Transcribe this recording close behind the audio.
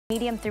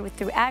medium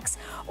through X,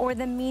 or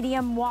the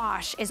medium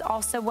wash is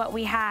also what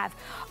we have.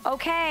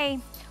 Okay,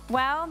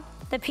 well,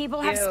 the people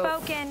have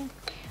spoken.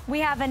 We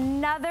have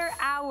another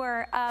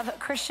hour of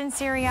Christian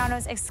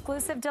Siriano's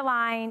exclusive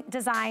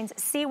designs,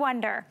 Sea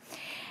Wonder.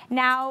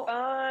 Now,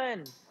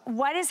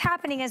 what is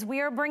happening is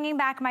we are bringing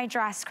back my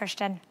dress,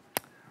 Christian.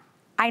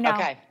 I know.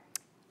 Okay.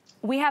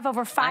 We have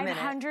over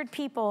 500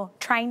 people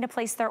trying to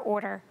place their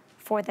order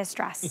for this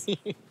dress.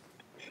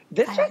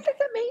 This dress is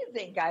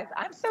amazing, guys.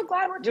 I'm so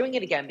glad we're doing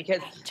it again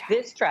because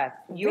this dress,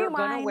 you're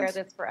going to wear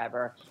this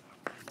forever.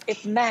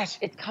 It's mesh.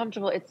 It's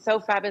comfortable. It's so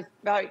fabulous.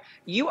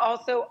 You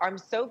also, I'm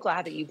so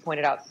glad that you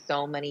pointed out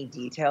so many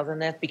details in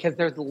this because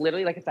there's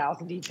literally like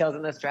 1,000 details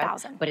in this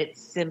dress. But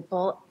it's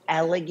simple,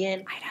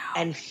 elegant,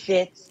 and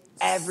fits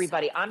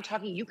everybody. I'm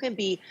talking, you can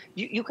be,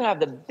 you can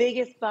have the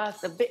biggest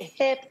bust, the big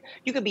hips.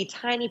 You can be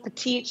tiny,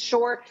 petite,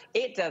 short.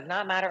 It does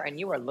not matter. And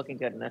you are looking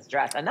good in this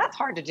dress. And that's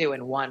hard to do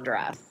in one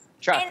dress.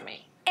 Trust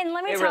me. And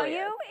let me tell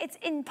you, it's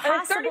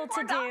impossible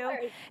to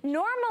do.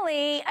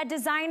 Normally, a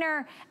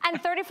designer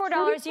and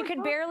 $34, you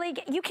could barely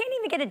get, you can't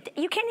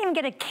even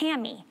get a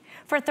cami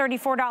for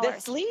 $34.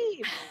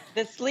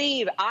 The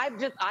sleeve. I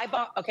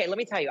bought, okay, let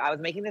me tell you, I was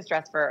making this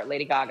dress for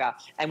Lady Gaga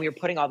and we were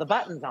putting all the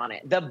buttons on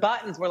it. The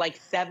buttons were like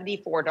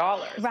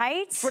 $74.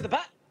 Right? For the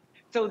button.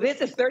 So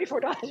this is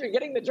 $34. You're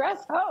getting the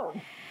dress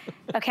home.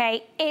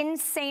 Okay,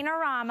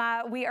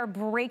 Insane-orama. We are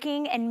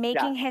breaking and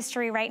making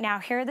history right now.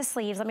 Here are the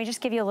sleeves. Let me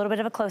just give you a little bit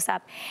of a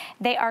close-up.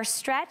 They are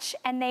stretch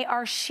and they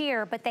are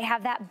sheer, but they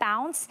have that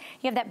bounce.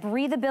 You have that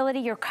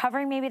breathability. You're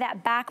covering maybe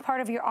that back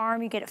part of your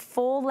arm. You get it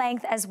full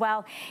length as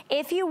well.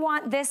 If you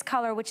want this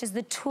color, which is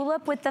the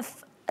tulip with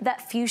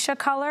that fuchsia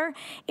color,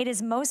 it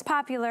is most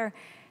popular.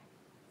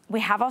 We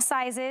have all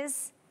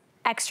sizes,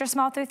 extra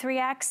small through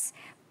 3X.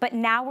 But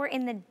now we're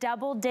in the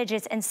double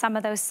digits in some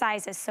of those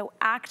sizes, so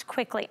act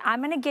quickly. I'm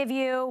gonna give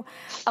you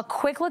a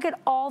quick look at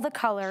all the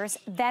colors,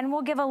 then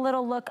we'll give a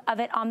little look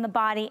of it on the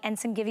body and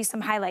give you some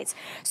highlights.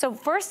 So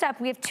first up,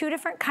 we have two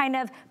different kind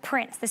of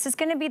prints. This is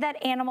gonna be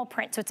that animal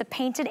print, so it's a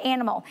painted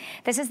animal.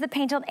 This is the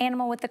painted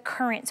animal with the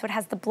currant, so it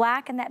has the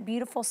black and that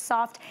beautiful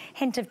soft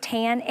hint of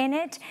tan in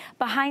it.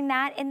 Behind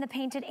that, in the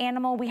painted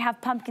animal, we have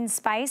pumpkin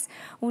spice,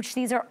 which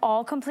these are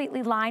all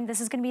completely lined.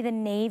 This is gonna be the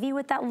navy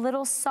with that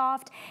little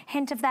soft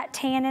hint of that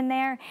tan in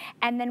there.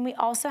 And then we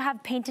also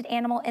have painted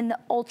animal in the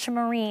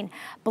ultramarine.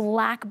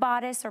 Black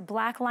bodice or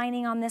black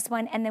lining on this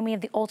one. And then we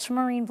have the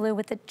ultramarine blue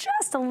with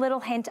just a little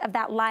hint of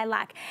that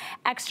lilac.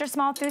 Extra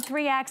small through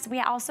 3X.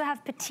 We also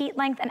have petite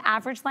length and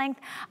average length.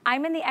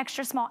 I'm in the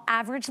extra small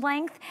average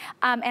length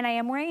and I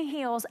am wearing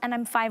heels and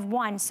I'm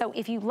 5'1". So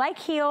if you like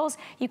heels,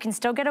 you can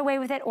still get away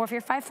with it. Or if you're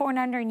 5'4" and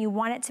under and you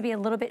want it to be a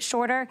little bit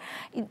shorter,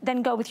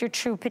 then go with your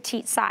true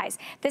petite size.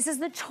 This is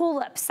the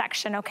tulip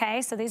section,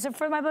 okay? So these are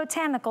for my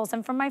botanicals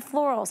and for my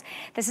florals.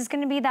 This is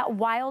gonna be that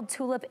wild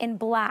tulip in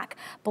black.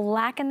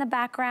 Black in the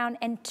background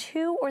and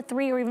 2 or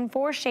 3 or even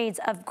 4 shades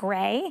of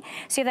gray.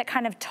 So you have that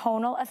kind of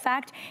tonal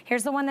effect.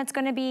 Here's the one that's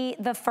gonna be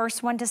the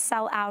first one to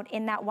sell out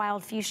in that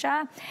wild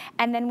fuchsia.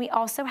 And then we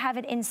also have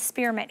it in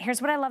spearmint. Here's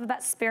what I love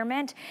about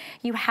spearmint.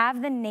 You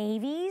have the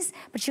navies,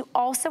 but you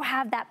also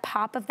have that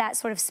pop of that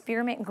sort of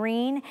spearmint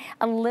green,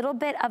 a little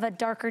bit of a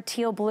darker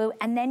teal blue,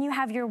 and then you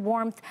have your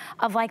warmth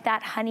of like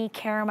that honey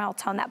caramel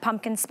tone, that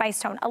pumpkin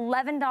spice tone.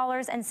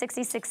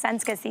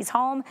 $11.66 gets these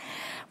home.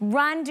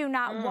 Run, do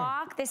not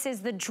walk. This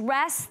is the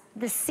dress,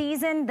 the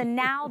season, the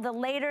now, the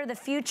later, the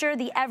future,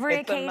 the every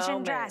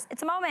occasion dress.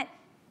 It's a moment.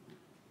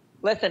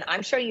 Listen,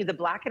 I'm showing you the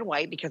black and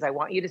white because I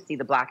want you to see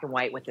the black and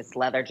white with this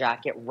leather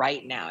jacket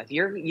right now. If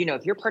you're,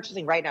 if you're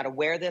purchasing right now to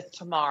wear this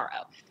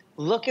tomorrow,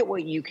 look at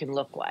what you can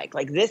look like.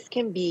 Like this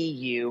can be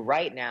you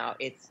right now.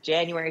 It's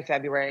January,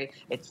 February.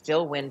 It's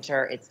still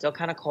winter. It's still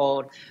kind of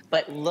cold,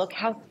 but look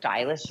how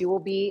stylish you will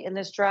be in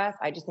this dress.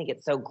 I just think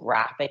it's so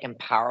graphic and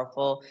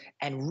powerful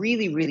and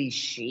really, really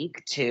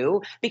chic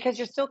too, because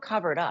you're still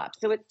covered up.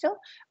 So it's still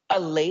a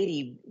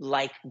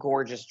lady-like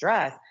gorgeous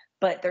dress,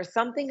 but there's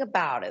something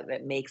about it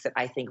that makes it,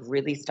 I think,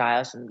 really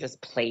stylish and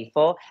just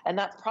playful. And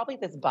that's probably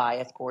this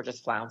bias gorgeous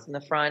flounce in the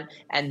front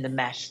and the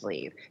mesh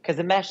sleeve, because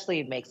the mesh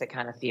sleeve makes it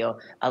kind of feel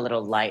a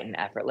little light and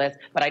effortless.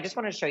 But I just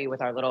want to show you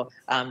with our little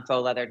faux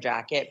leather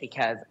jacket,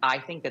 because I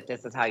think that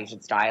this is how you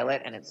should style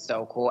it, and it's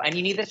so cool. And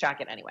you need this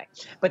jacket anyway.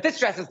 But this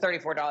dress is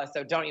 $34,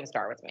 so don't even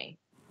start with me.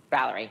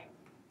 Valerie.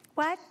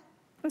 What?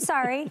 I'm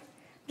sorry. I'm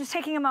just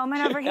taking a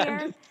moment over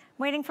here.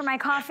 Waiting for my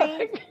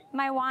coffee,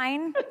 my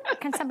wine.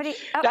 Can somebody?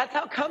 Oh. That's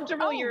how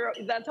comfortable you're.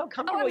 That's how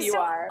comfortable you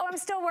are. Oh, I'm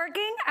still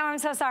working. Oh, I'm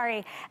so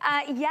sorry.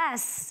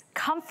 Yes,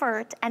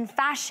 comfort and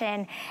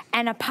fashion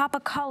and a pop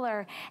of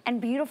color and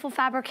beautiful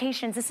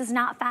fabrications. This is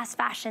not fast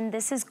fashion.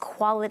 This is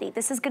quality.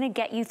 This is going to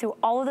get you through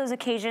all of those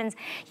occasions.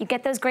 You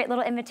get those great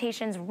little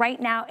invitations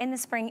right now in the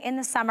spring, in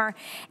the summer.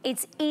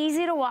 It's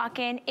easy to walk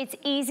in. It's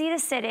easy to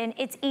sit in.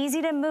 It's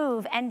easy to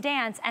move and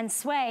dance and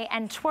sway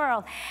and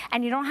twirl.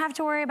 And you don't have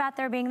to worry about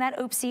there being that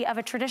oopsie of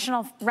a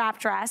traditional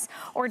wrap dress,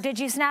 or did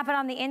you snap it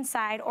on the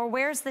inside, or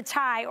where's the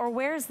tie, or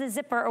where's the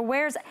zipper,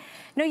 or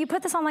no, you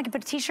put this on like you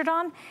put a t-shirt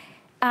on,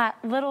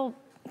 little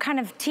kind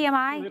of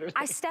TMI, literally.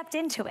 I stepped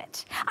into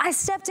it. I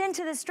stepped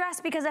into this dress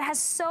because it has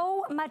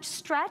so much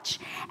stretch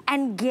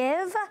and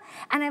give,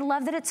 and I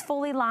love that it's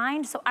fully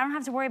lined, so I don't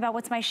have to worry about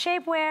what's my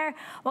shapewear,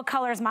 what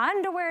color is my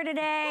underwear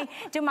today,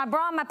 do my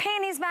bra and my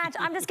panties match.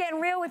 I'm just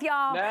getting real with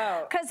y'all.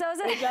 No, because those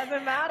are, it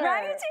doesn't matter.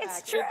 Right?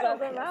 It's true. It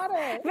doesn't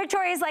matter.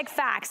 Victoria's like,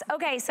 facts.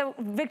 Okay, so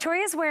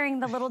Victoria's wearing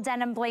the little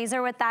denim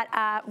blazer with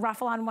that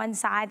ruffle on one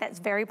side. That's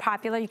very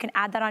popular. You can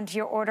add that onto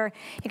your order.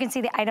 You can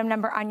see the item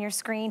number on your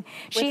screen.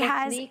 She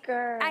has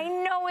sneaker. I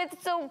know,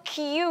 it's so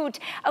cute.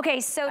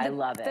 Okay, so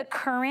the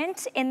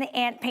currant in the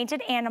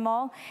painted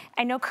animal.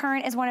 I know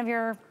currant is one of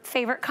your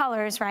favorite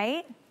colors,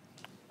 right?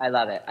 I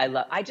love it.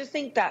 I just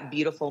think that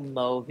beautiful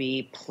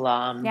mauvey,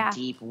 plum,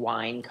 deep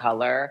wine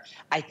color,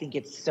 I think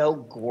it's so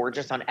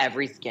gorgeous on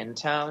every skin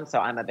tone, so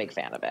I'm a big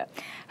fan of it.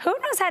 Who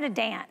knows how to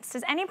dance?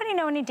 Does anybody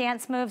know any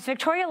dance moves?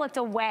 Victoria looked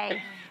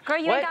away. Girl,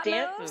 you ain't got moves?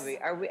 What dance movie?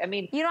 Are we, I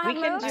mean, you don't have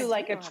we can moves? do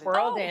like a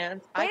twirl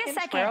dance. I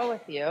can twirl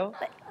with you.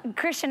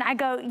 Christian, I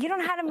go, you don't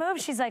know how to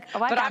move? She's like,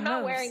 oh, I got moves. But I'm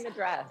not wearing the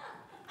dress.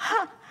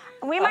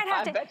 We might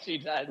have to. I bet she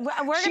does.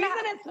 She's in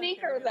a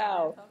sneaker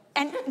though.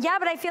 And yeah,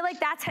 but I feel like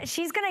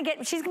she's gonna be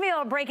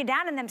able to break it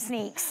down in them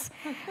sneaks.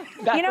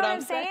 That's you know what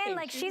I'm saying?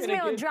 Like she's gonna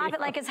be able to drop it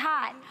like it's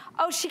hot.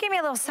 Oh, she gave me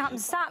a little something,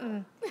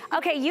 something.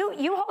 Okay,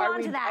 you hold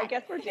on to that. I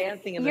guess we're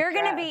dancing in the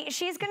dress.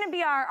 She's gonna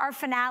be our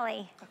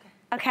finale.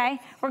 Okay,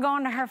 we're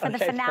going to her for the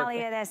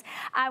finale of this.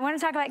 I want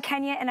to talk about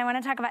Kenya, and I want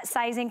to talk about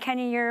sizing.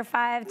 Kenya, you're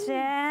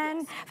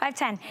 5'10",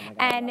 5'10",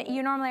 and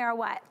you normally are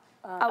what?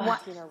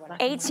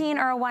 18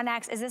 or a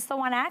 1X. Is this the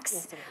 1X?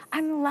 Yes, it is.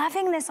 I'm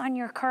loving this on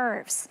your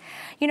curves.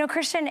 You know,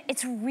 Christian,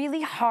 it's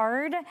really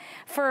hard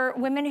for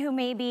women who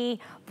may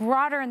be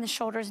broader in the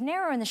shoulders,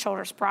 narrow in the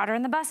shoulders, broader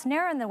in the bust,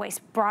 narrow in the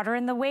waist, broader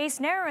in the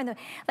waist, narrow in the...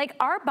 Like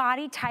our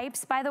body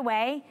types, by the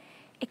way,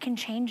 it can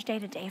change day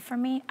to day for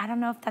me. I don't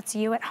know if that's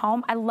you at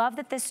home. I love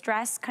that this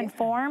dress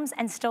conforms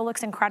and still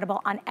looks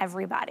incredible on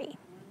everybody.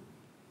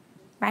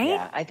 Right?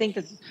 Yeah, I think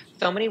there's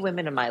so many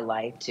women in my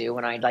life too,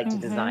 when I like to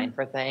design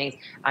for things.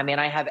 I mean,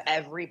 I have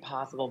every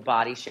possible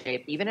body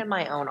shape, even in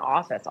my own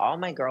office. All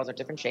my girls are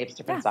different shapes,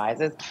 different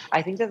sizes.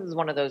 I think this is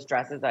one of those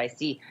dresses that I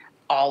see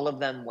all of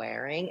them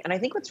wearing. And I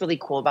think what's really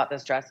cool about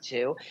this dress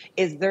too,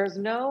 is there's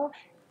no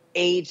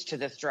age to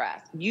this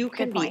dress. You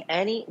can be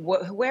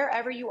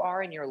wherever you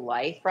are in your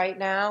life right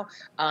now.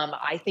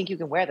 I think you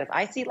can wear this.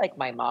 I see like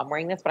my mom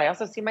wearing this, but I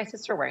also see my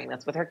sister wearing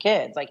this with her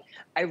kids. Like,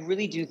 I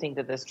really do think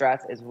that this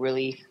dress is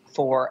really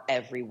for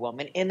every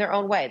woman in their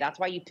own way. That's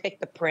why you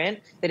pick the print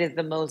that is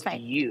the most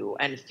you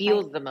and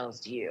feels the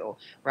most you,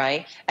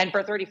 right? And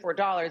for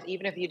 $34,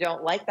 even if you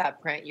don't like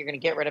that print, you're going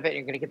to get rid of it and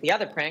you're going to get the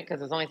other print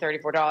because it's only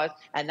 $34,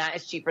 and that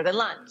is cheaper than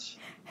lunch.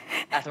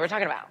 That's what we're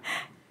talking about.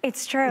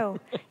 It's true.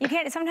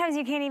 Sometimes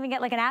you can't even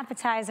get like an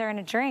appetizer and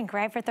a drink,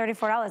 right, for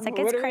 $34. Like,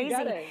 it's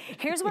crazy.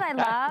 Here's what I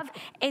love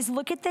is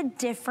look at the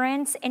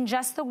difference in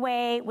just the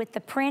way with the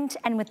print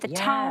and with the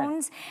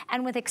tones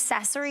and with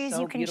accessories,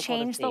 you can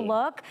change the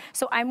look.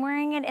 So I'm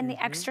wearing it in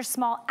the extra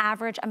small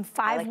average. I'm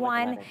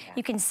 5'1".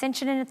 You can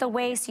cinch it in at the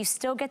waist. You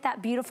still get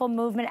that beautiful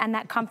movement and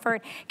that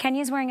comfort.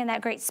 Kenya's wearing in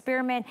that great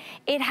spearmint.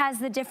 It has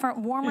the different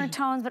warmer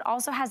tones, but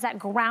also has that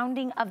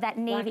grounding of that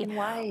navy.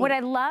 What I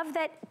love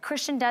that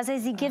Christian does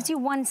is he gives you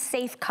one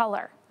safe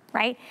color,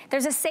 right?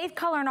 There's a safe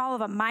color in all of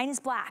them. Mine is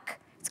black.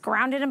 It's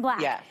grounded in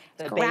black. Yes,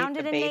 it's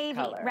grounded in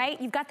navy,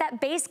 right? You've got that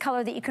base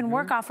color that you can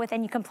work off with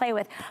and you can play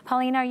with.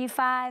 Paulina, are you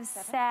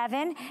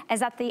 5'7"?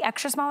 Is that the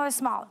extra small or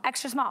small?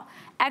 Extra small.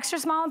 Extra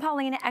small on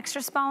Paulina,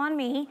 extra small on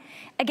me.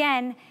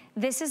 Again,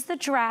 this is the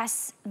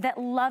dress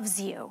that loves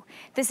you.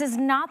 This is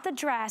not the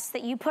dress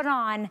that you put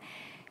on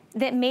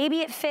that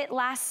maybe it fit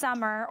last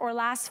summer or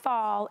last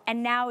fall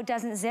and now it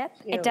doesn't zip,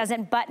 it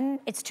doesn't button,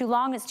 it's too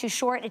long, it's too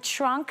short, it's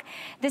shrunk.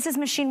 This is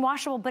machine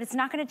washable, but it's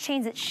not gonna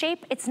change its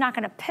shape, it's not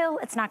gonna pill,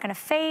 it's not gonna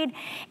fade.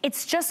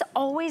 It's just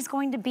always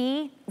going to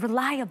be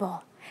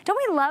reliable. Don't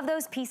we love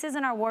those pieces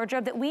in our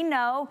wardrobe that we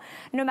know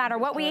no matter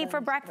what we eat for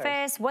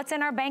breakfast, what's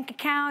in our bank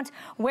account,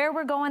 where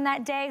we're going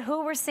that day,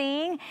 who we're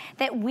seeing,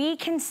 that we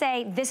can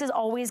say this is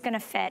always gonna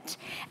fit.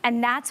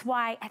 And that's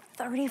why at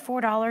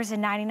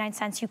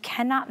 $34.99, you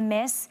cannot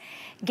miss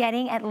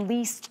getting at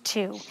least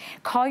two.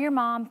 Call your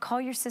mom, call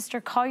your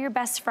sister, call your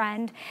best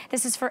friend.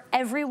 This is for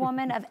every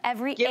woman of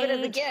every age. Give it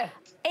as a gift.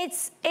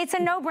 It's a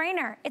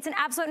no-brainer. It's an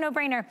absolute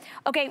no-brainer.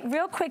 Okay,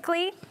 real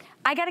quickly,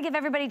 I gotta give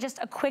everybody just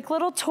a quick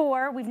little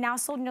tour. We've now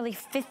sold nearly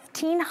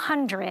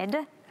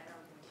 1,500.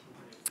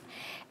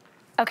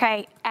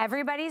 Okay,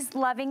 everybody's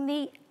loving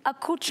the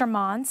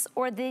accoutrements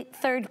or the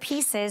third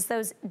pieces,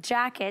 those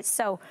jackets.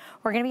 So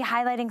we're gonna be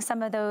highlighting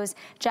some of those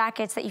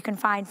jackets that you can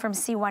find from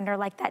Sea Wonder,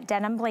 like that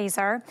denim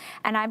blazer.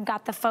 And I've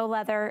got the faux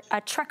leather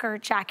trucker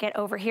jacket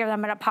over here that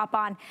I'm gonna pop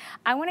on.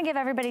 I wanna give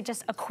everybody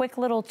just a quick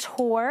little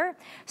tour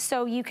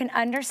so you can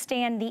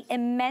understand the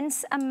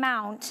immense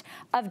amount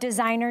of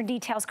designer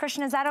details.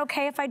 Christian, is that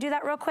okay if I do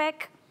that real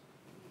quick?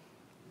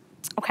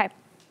 Okay,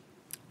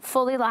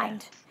 fully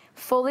lined,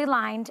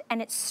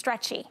 and it's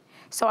stretchy.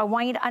 So I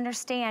want you to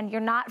understand, you're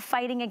not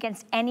fighting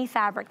against any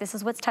fabric. This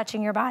is what's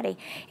touching your body.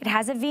 It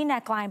has a V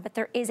neckline, but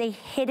there is a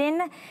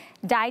hidden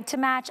dyed to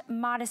match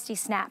modesty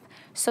snap.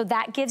 So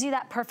that gives you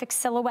that perfect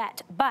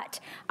silhouette.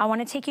 But I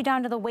want to take you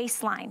down to the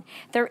waistline.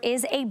 There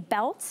is a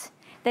belt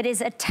that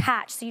is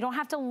attached. So you don't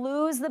have to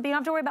lose you don't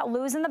have to worry about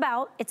losing the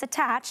belt. It's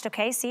attached,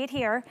 okay? See it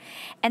here.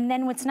 And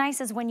then what's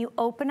nice is when you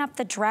open up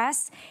the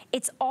dress,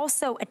 it's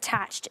also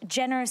attached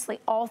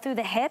generously all through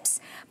the hips.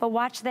 But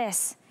watch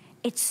this.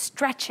 It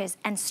stretches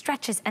and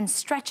stretches and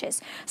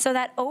stretches. So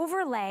that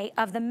overlay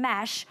of the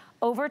mesh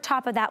over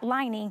top of that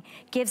lining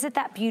gives it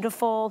that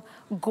beautiful,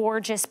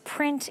 gorgeous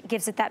print,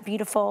 gives it that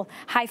beautiful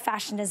high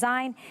fashion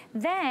design.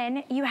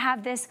 Then you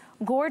have this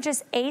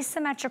gorgeous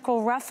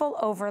asymmetrical ruffle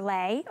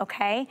overlay,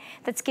 okay?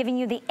 That's giving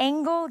you the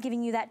angle,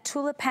 giving you that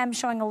tulip hem,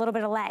 showing a little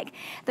bit of leg.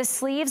 The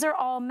sleeves are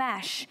all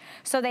mesh,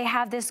 so they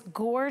have this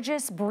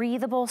gorgeous,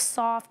 breathable,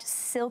 soft,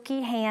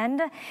 silky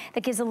hand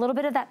that gives a little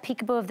bit of that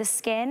peekaboo of the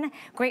skin,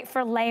 great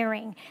for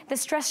layering.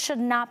 This dress should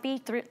not be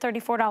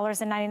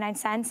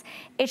 $34.99.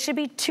 It should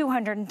be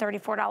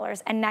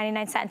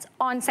 $234.99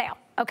 on sale.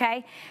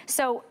 Okay,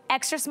 so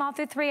extra small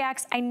through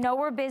 3X. I know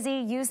we're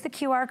busy. Use the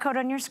QR code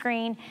on your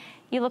screen.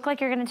 You look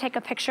like you're gonna take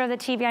a picture of the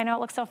TV. I know it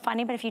looks so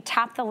funny, but if you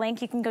tap the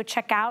link, you can go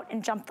check out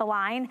and jump the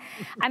line.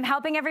 I'm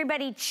helping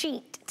everybody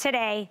cheat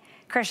today.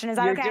 Christian, is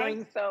that okay? You're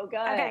doing so good.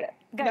 Okay,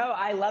 good. No,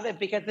 I love it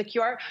because the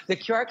QR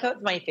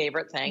code's my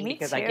favorite thing. Me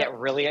because too. I get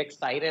really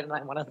excited and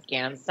I want to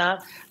scan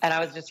stuff. And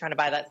I was just trying to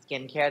buy that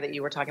skincare that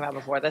you were talking about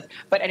before this.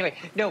 But anyway,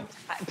 no,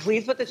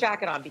 please put the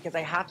jacket on because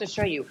I have to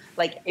show you,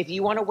 like, if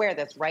you want to wear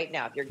this right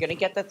now, if you're going to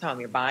get this home,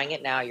 you're buying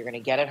it now, you're going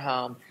to get it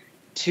home.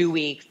 2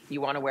 weeks, you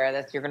want to wear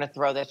this, you're going to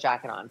throw this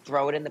jacket on,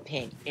 throw it in the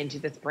pink into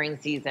the spring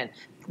season,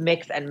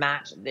 mix and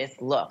match this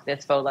look.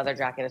 This faux leather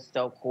jacket is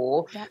so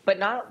cool. Yep. But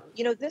not,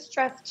 you know, this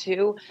dress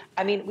too,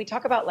 I mean, we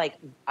talk about, like,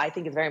 I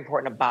think it's very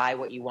important to buy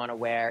what you want to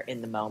wear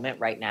in the moment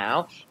right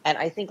now. And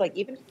I think, like,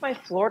 even my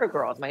Florida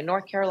girls, my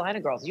North Carolina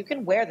girls, you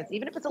can wear this,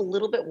 even if it's a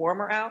little bit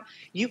warmer out,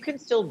 you can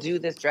still do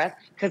this dress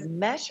because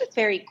mesh is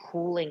very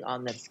cooling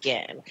on the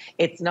skin.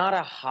 It's not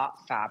a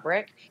hot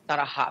fabric, not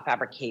a hot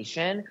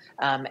fabrication.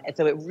 And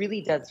so it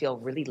really does feel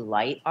really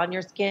light on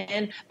your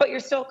skin, but you're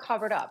still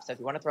covered up. So if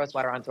you want to throw a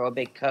sweater on, throw a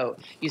big coat,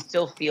 you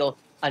still feel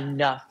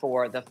enough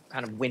for the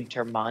kind of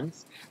winter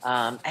months.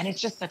 And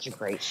it's just such a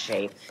great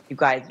shape. You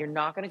guys, you're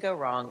not going to go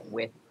wrong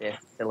with this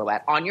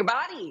silhouette on your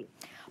body,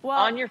 well,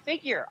 on your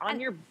figure, on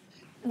your,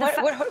 what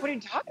are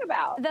you talking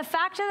about? The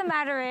fact of the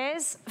matter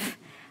is,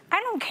 I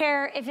don't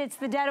care if it's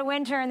the dead of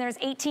winter and there's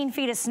 18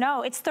 feet of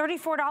snow. It's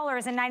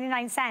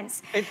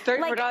 $34.99. It's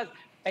 $34.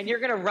 And you're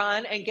going to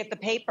run and get the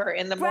paper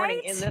in the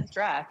morning in this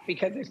dress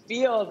because it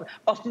feels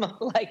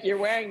almost like you're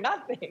wearing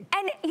nothing.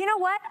 And you know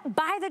what?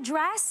 Buy the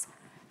dress,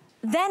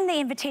 then the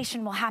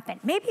invitation will happen.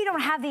 Maybe you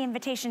don't have the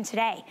invitation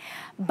today.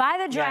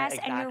 Buy the dress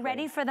and you're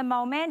ready for the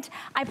moment.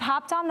 I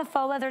popped on the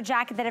faux leather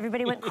jacket that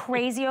everybody went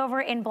crazy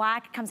over in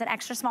black. It comes in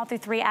extra small through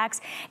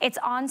 3X. It's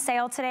on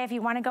sale today. If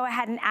you want to go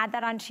ahead and add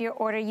that onto your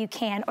order, you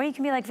can. Or you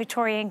can be like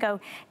Victoria and go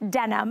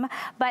denim.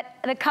 But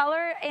the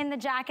color in the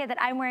jacket that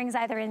I'm wearing is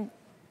either in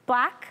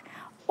black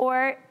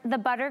or the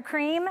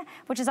buttercream,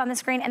 which is on the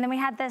screen. And then we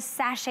had the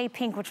sachet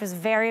pink, which was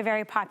very,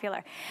 very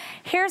popular.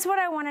 Here's what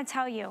I want to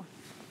tell you.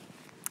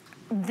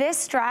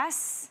 This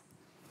dress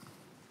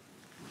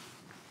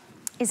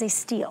is a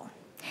steal.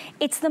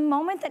 It's the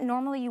moment that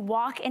normally you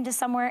walk into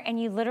somewhere and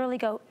you literally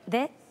go,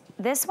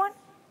 this one?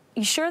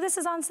 You sure this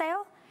is on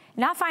sale?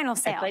 Not final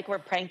sale. It's like we're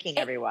pranking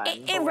everyone.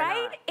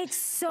 Right? It's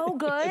so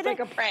good. It's like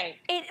a prank.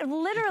 It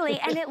literally,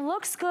 and it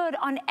looks good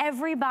on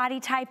every body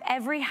type,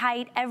 every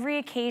height, every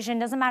occasion.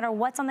 Doesn't matter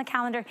what's on the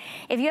calendar.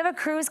 If you have a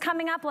cruise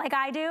coming up like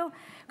I do,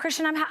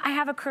 Christian, I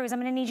have a cruise. I'm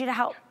gonna need you to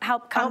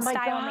help come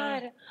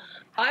style me.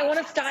 I want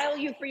to style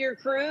you for your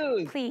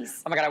cruise.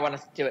 Please. Oh my God, I want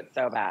to do it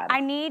so bad.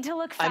 I need to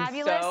look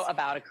fabulous. I'm so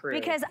about a cruise.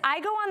 Because I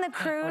go on the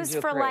cruise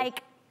for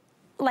like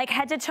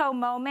head to toe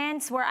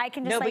moments where I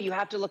can just but you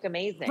have to look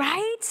amazing.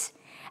 Right?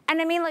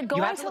 And I mean, like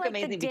going to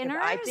like the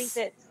dinners. I think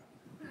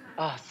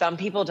that some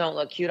people don't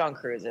look cute on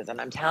cruises.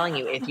 And I'm telling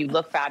you, if you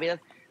look fabulous,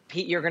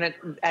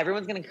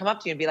 everyone's gonna come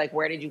up to you and be like,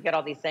 where did you get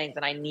all these things?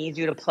 And I need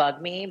you to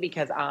plug me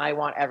because I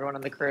want everyone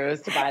on the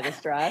cruise to buy this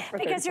dress for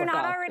because you're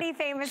not already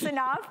famous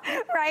enough,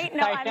 right?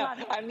 No, I love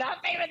it. I'm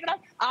not famous enough.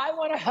 I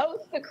want to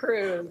host the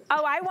cruise.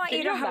 Oh, I want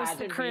you to host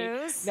the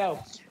cruise.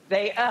 No,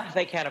 they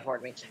can't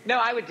afford me. No,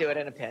 I would do it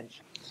in a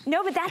pinch.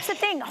 No, but that's the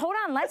thing. Hold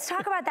on, let's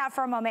talk about that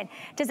for a moment.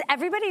 Does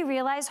everybody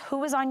realize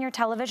who is on your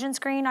television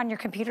screen, on your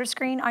computer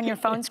screen, on your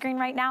phone screen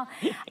right now?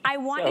 I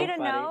want you to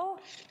know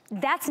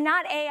that's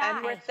not AI.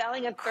 And we're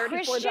selling a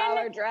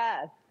 $34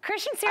 dress.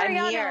 Christian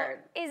Siriano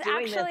is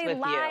actually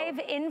live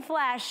in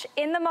flesh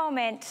in the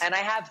moment. And I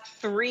have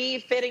 3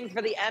 fittings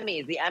for the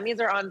Emmys. The Emmys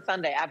are on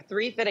Sunday. I have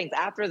 3 fittings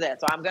after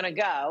this, so I'm gonna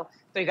go.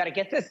 So you gotta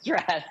get this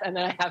dress, and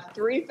then I have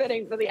 3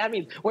 fittings for the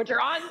Emmys, which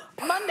are on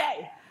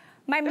Monday.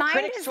 My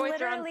mind is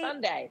literally on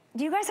Sunday.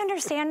 Do you guys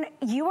understand?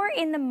 You are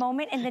in the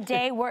moment in the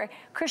day where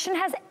Christian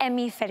has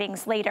Emmy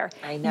fittings later.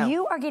 I know.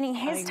 You are getting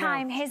his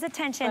time, his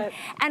attention,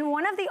 and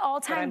one of the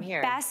all-time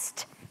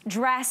best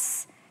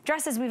dresses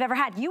we've ever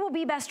had. You will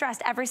be best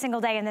dressed every single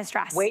day in this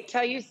dress. Wait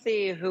till you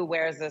see who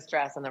wears this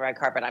dress on the red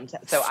carpet.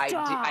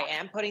 I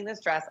am putting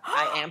this dress.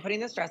 I am putting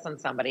this dress on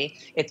somebody.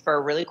 It's for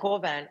a really cool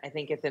event. I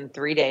think it's in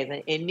 3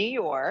 days in New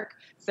York.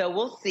 So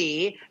we'll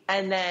see.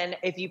 And then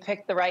if you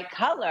pick the right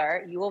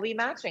color, you will be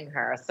matching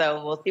her.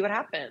 So we'll see what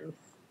happens.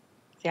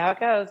 See how it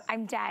goes.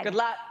 I'm dead. Good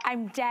luck.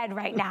 I'm dead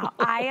right now.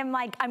 I am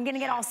like, I'm going to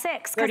get all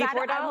 6 because I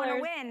want to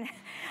win.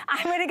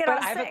 I'm going to get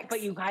all 6.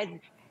 But you guys,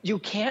 you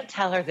can't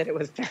tell her that it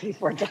was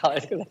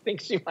 $34 because I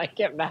think she might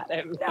get mad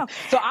at me. No.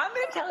 So I'm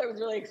going to tell her it was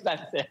really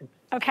expensive.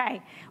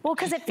 Okay. Well,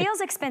 because it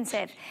feels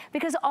expensive.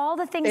 Because all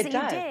the things that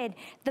you did,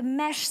 the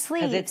mesh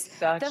sleeves,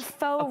 the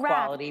faux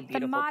wrap,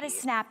 the modest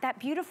snap, that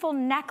beautiful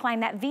neckline,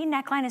 that V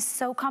neckline is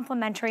so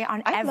complimentary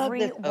on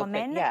every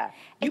woman. Yeah.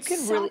 You can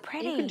so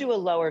pretty. You can do a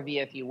lower V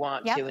if you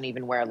want to, and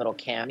even wear a little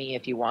cami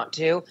if you want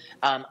to.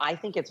 I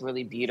think it's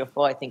really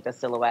beautiful. I think the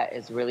silhouette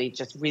is really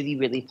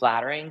really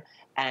flattering.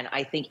 And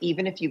I think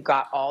even if you've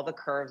got all the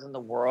curves in the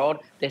world,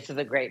 this is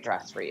a great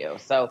dress for you.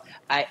 So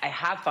I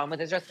have fun with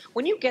this dress.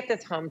 When you get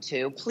this home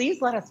too,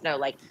 please let us know,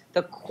 like,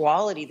 the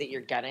quality that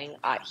you're getting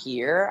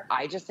here,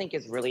 I just think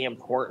is really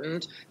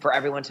important for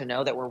everyone to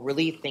know that we're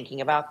really thinking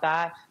about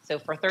that. So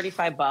for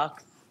 $35,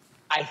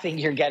 I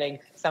think you're getting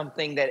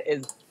something that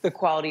is, the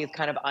quality is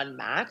kind of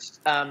unmatched.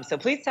 So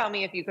please tell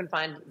me if you can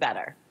find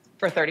better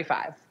for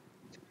 $35.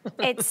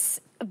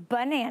 It's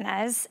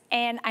bananas,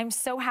 and I'm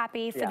so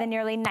happy for the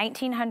nearly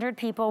 1,900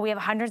 people. We have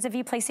hundreds of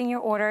you placing your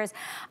orders.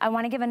 I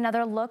want to give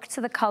another look to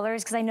the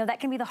colors because I know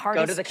that can be the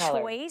hardest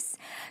choice.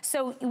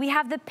 So we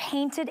have the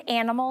painted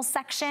animal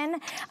section,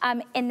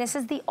 and this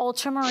is the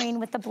ultramarine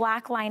with the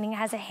black lining. It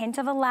has a hint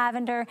of a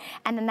lavender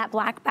and then that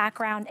black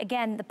background.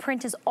 Again, the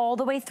print is all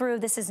the way through.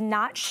 This is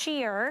not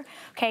sheer,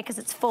 okay, because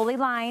it's fully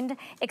lined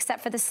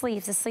except for the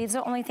sleeves. The sleeves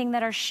are the only thing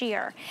that are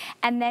sheer.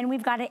 And then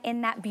we've got it in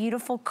that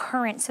beautiful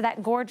currant, so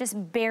that gorgeous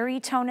berry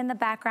tone in the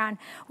background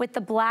with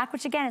the black,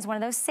 which again is one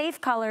of those safe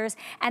colors,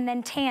 and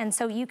then tan.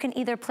 So you can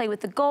either play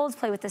with the golds,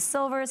 play with the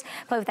silvers,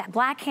 play with that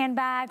black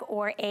handbag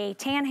or a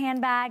tan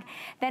handbag.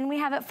 Then we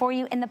have it for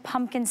you in the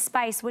pumpkin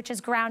spice, which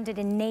is grounded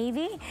in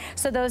navy.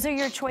 So those are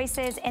your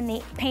choices in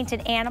the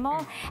painted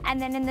animal. And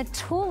then in the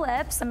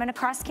tulips, I'm gonna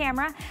cross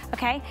camera,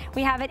 okay?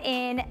 We have it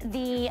in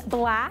the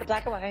black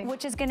and white,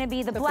 which is gonna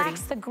be the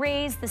blacks, the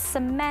grays, the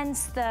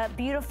cements, the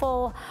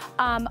beautiful,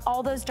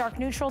 all those dark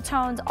neutral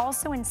tones,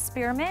 also in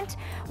spearmint,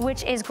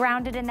 which is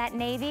grounded in that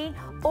navy.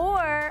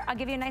 Or I'll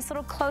give you a nice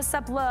little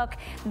close-up look.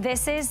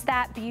 This is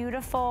that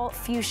beautiful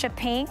fuchsia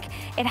pink.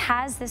 It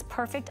has this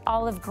perfect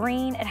olive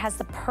green. It has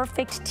the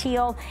perfect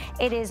teal.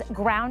 It is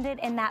grounded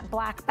in that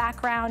black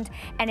background,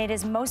 and it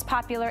is most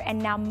popular and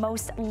now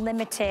most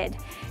limited.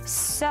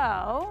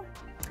 So,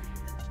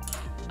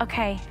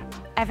 okay,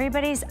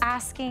 everybody's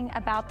asking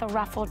about the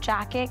ruffle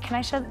jacket. Can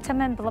I show it to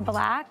them in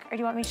black, or do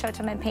you want me to show it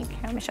to them in pink? Here,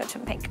 let me show it to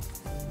them in pink.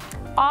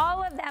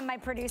 All of them, my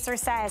producer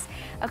says,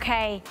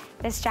 okay,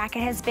 this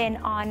jacket has been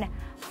on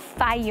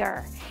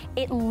fire.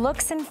 It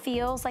looks and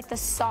feels like the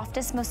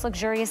softest, most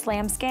luxurious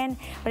lambskin,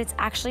 but it's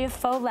actually a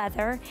faux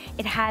leather.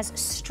 It has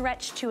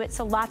stretch to it,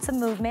 so lots of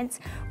movements.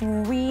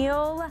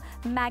 Real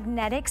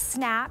magnetic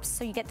snaps,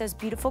 so you get those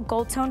beautiful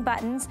gold tone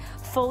buttons,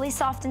 fully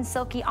soft and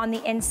silky on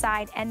the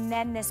inside, and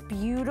then this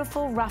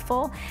beautiful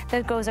ruffle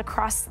that goes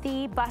across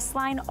the bust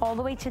line all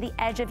the way to the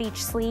edge of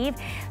each sleeve.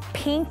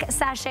 Pink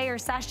sachet or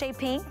sachet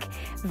pink,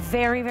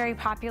 very, very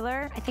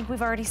popular. I think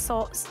we've already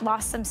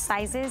lost some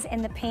sizes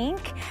in the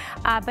pink,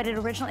 but it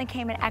originally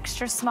came in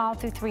extra small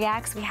through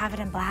 3X. We have it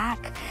in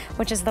black,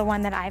 which is the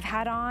one that I've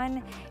had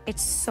on.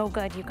 It's so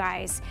good, you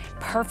guys.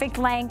 Perfect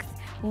length.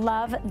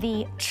 Love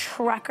the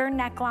trucker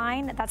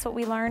neckline. That's what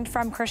we learned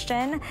from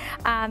Christian.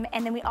 And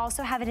then we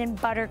also have it in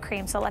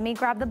buttercream. So let me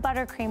grab the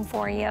buttercream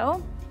for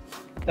you.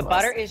 The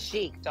butter is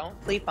chic.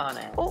 Don't sleep on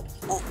it. Oh,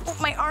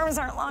 my arms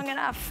aren't long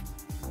enough.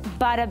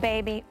 Butter,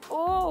 baby.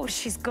 Oh,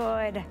 she's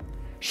good.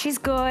 She's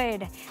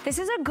good. This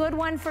is a good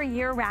one for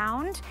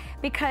year-round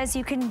because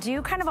you can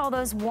do kind of all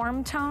those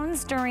warm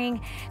tones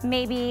during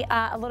maybe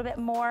a little bit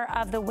more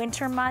of the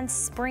winter months.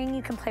 Spring,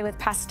 you can play with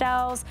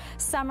pastels.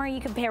 Summer, you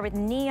can pair with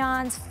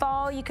neons.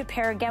 Fall, you could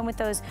pair again with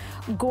those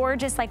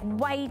gorgeous like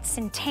whites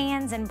and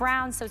tans and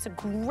browns. So it's a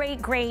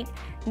great, great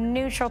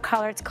neutral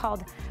color. It's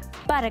called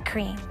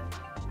Buttercream.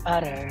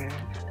 Butter.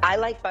 I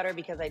like butter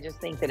because I just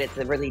think that it's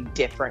a really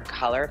different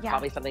color. It's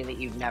probably something that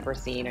you've never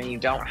seen or you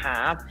don't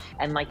have.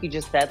 And like you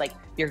just said, like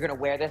you're gonna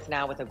wear this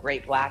now with a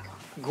great black,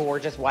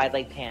 gorgeous wide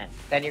leg pant.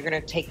 Then you're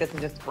gonna take this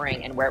into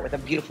spring and wear it with a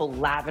beautiful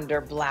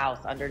lavender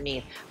blouse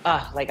underneath.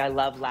 Like I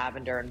love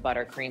lavender and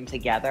buttercream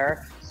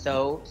together.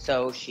 So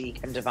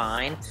chic and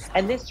divine.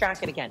 And this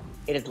jacket, again,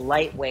 it is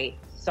lightweight,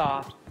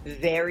 soft,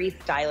 very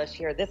stylish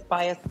here. This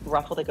bias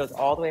ruffle that goes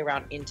all the way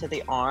around into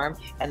the arm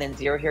and then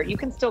zero here. You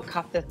can still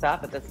cuff this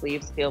up if the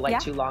sleeves feel like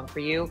too long for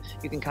you.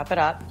 You can cuff it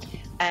up.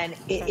 And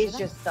it is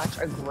just such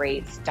a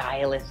great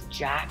stylish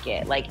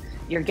jacket. Like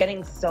you're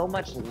getting so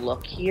much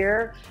look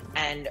here,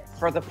 and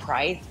for the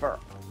price, for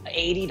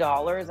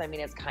 $80. I mean,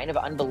 it's kind of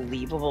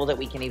unbelievable that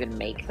we can even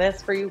make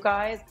this for you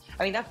guys.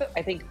 I mean, that's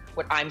I think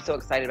what I'm so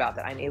excited about,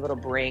 that I'm able to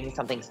bring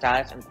something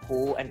stylish and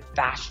cool and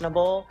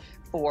fashionable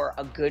for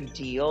a good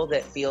deal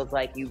that feels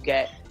like you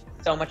get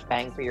so much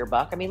bang for your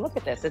buck. I mean, look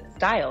at this. It's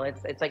style.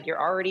 It's like you're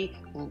already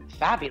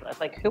fabulous.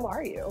 Like, who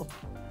are you?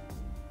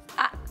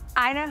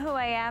 I know who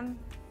I am.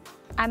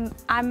 I'm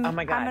oh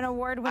my God. I'm an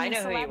award-winning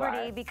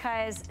celebrity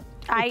because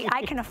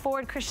I can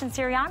afford Christian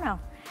Siriano.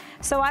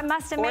 So I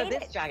must have made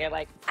this jacket,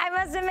 like I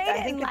must have made it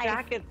I think in the life.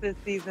 jackets this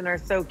season are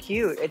so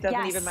cute. It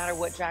doesn't even matter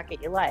what jacket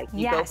you like.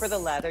 You go for the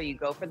leather, you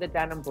go for the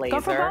denim blazer.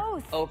 Go for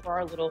both.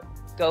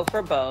 Go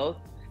for both.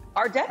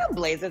 Our denim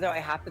blazer, though, I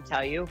have to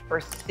tell you, for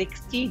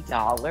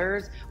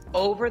 $60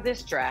 over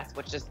this dress,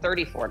 which is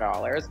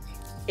 $34,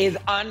 is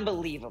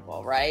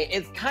unbelievable, right?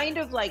 It's kind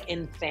of like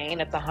insane.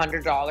 It's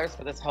 $100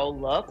 for this whole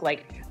look.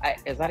 Like,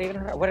 is that even,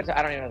 I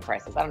don't even know the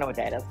prices. I don't know what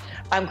day it is.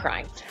 I'm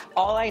crying.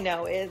 All I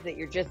know is that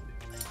you're just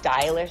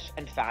stylish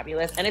and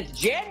fabulous. And it's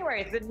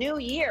January. It's a new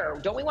year.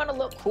 Don't we want to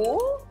look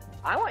cool?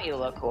 I want you to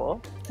look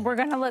cool. We're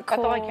going to look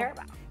cool. That's all I care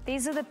about.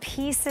 These are the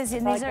pieces,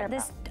 and these are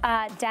this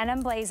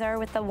denim blazer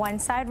with the one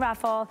side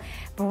ruffle,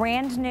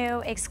 brand new,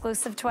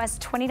 exclusive to us.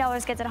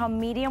 $20 gets it home,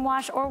 medium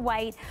wash or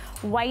white.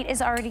 White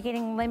is already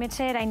getting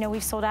limited. I know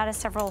we've sold out of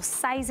several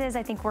sizes.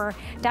 I think we're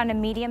down to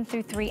medium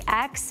through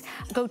 3X.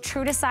 Go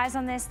true to size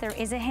on this. There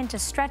is a hint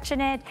of stretch in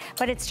it,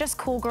 but it's just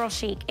cool girl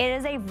chic. It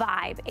is a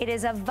vibe. It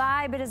is a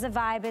vibe. It is a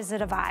vibe. Is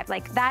it a vibe?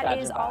 Like, that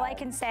is all I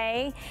can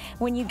say.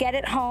 When you get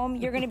it home,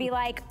 you're gonna be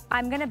like,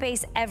 I'm gonna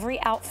base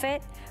every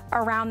outfit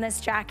around this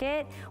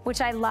jacket,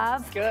 which I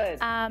love. Good.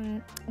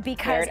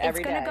 Because it's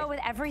gonna go with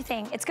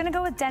everything. It's gonna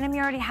go with denim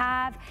you already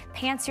have,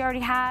 pants you already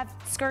have,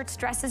 skirts,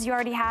 dresses you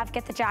already have.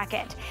 Get the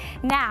jacket.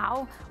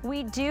 Now,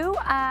 we do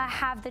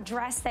have the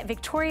dress that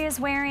Victoria is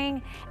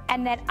wearing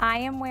and that I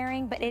am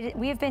wearing, but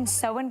we have been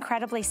so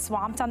incredibly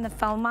swamped on the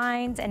phone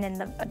lines and in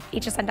the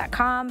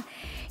hsn.com.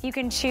 You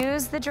can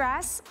choose the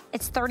dress.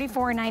 It's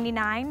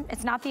 $34.99.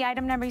 It's not the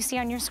item number you see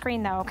on your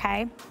screen though,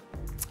 okay?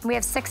 We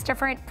have 6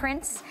 different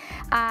prints,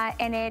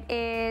 and it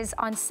is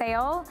on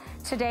sale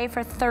today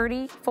for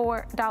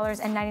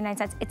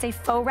 $34.99. It's a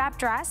faux wrap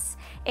dress.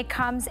 It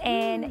comes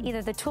in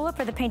either the tulip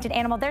or the painted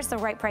animal. There's the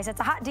right price. It's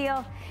a hot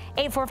deal.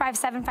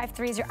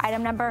 845753 is your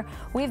item number.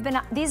 We've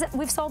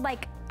sold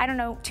like, I don't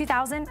know,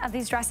 2,000 of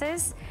these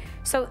dresses.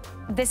 So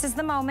this is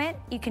the moment.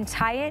 You can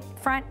tie it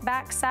front,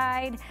 back,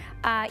 side.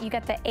 You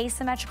got the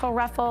asymmetrical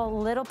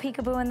ruffle, little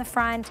peekaboo in the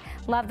front.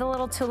 Love the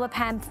little tulip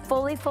hem,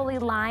 fully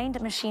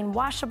lined, machine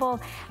washable,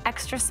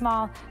 extra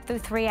small through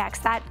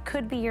 3X. That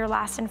could be your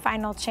last and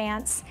final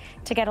chance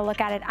to get a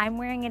look at it. I'm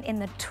wearing it in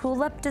the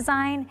tulip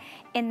design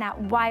in that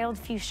wild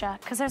fuchsia,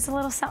 because there's a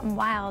little something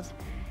wild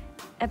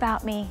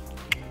about me.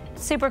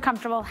 Super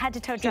comfortable, head to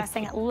toe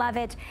dressing, love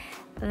it.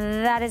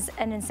 That is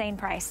an insane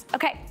price.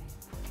 Okay.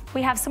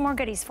 We have some more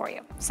goodies for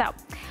you. So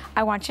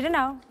I want you to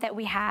know that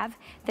we have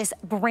this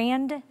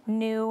brand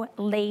new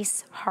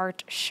lace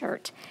heart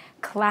shirt,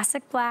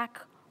 classic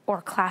black or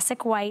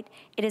classic white.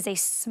 It is a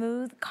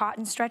smooth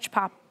cotton stretch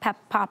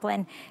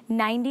poplin,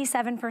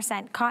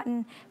 97%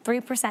 cotton,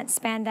 3%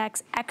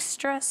 spandex,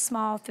 extra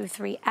small through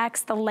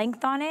 3X. The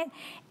length on it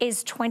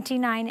is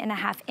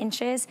 29.5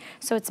 inches,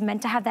 so it's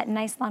meant to have that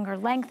nice longer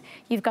length.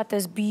 You've got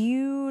those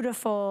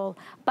beautiful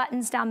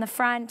buttons down the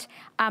front.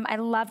 I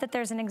love that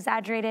there's an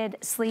exaggerated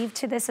sleeve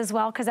to this as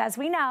well, because as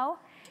we know,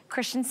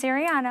 Christian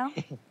Siriano,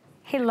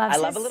 he loves I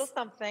love a little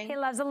something. He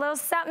loves a little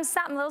something,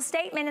 something, little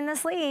statement in the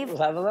sleeve.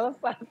 Love a little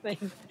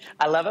something.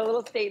 I love a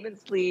little statement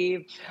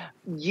sleeve.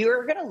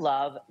 You're going to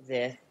love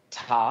this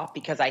top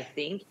because I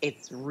think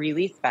it's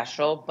really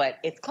special, but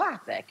it's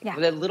classic. Yeah.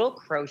 The little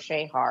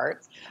crochet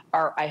hearts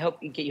are, I hope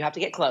you have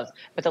to get close,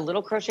 but the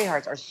little crochet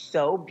hearts are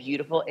so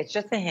beautiful. It's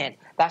just a hint.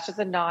 That's just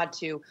a nod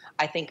to,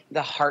 I think,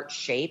 the heart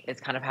shape is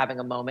kind of having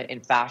a moment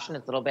in fashion.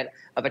 It's a little bit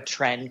of a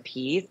trend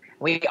piece.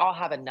 We all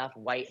have enough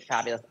white,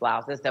 fabulous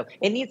blouses, so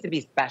it needs to be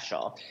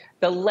special.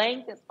 The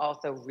length is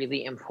also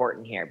really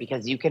important here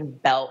because you can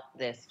belt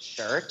this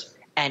shirt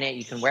and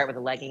you can wear it with a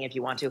legging if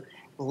you want to.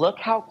 Look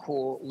how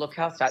cool, look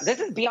how stylish. This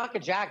is Bianca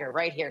Jagger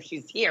right here.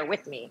 She's here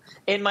with me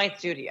in my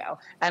studio,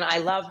 and I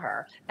love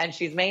her, and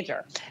she's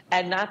major.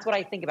 And that's what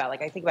I think about.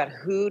 Like, I think about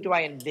who do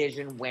I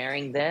envision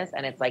wearing this,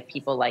 and it's like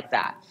people like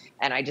that.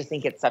 And I just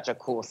think it's such a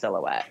cool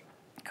silhouette.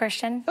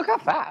 Christian? Look how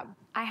fab.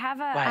 I have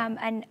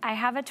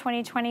a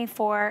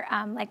 2024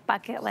 like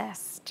bucket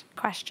list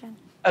question.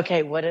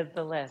 Okay, what is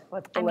the list?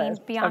 What's the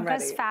list? I mean,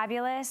 Bianca's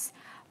fabulous.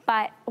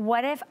 But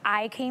what if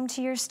I came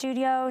to your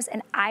studios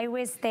and I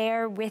was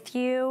there with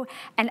you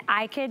and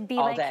I could be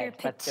like your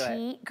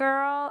petite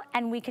girl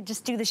and we could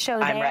just do the show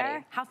there? I'm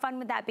ready. How fun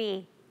would that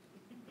be?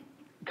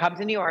 Come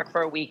to New York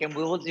for a week and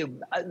we will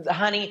do,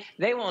 honey,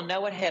 they won't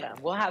know what hit them.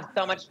 We'll have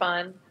so much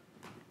fun.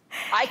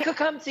 I could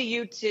come to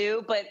you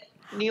too, but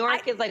New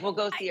York is like, we'll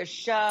go see a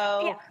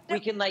show. Yeah, we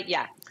can like,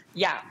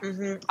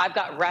 I've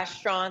got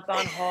restaurants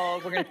on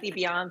hold. We're going to see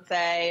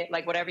Beyonce,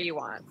 like whatever you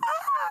want.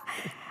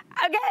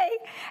 Okay,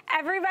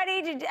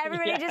 everybody, did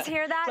everybody just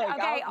hear that? Like,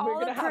 okay, all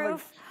the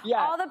proof,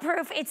 all the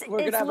proof. It's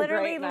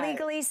literally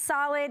legally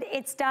solid.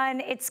 It's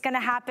done. It's gonna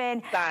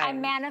happen.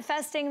 I'm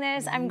manifesting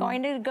this. I'm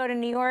going to go to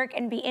New York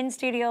and be in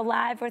studio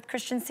live with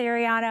Christian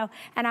Siriano,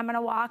 and I'm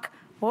gonna walk.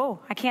 Whoa,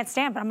 I can't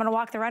stand, but I'm gonna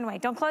walk the runway.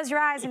 Don't close your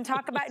eyes and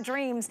talk about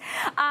dreams.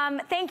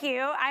 Thank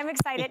you, I'm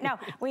excited. No,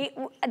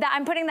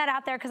 I'm putting that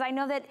out there because I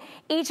know that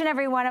each and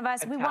every one of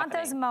us, we want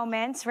those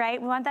moments,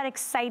 right? We want that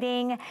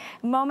exciting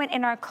moment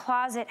in our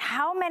closet.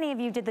 How many of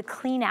you did the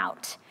clean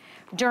out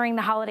during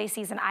the holiday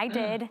season? I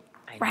did.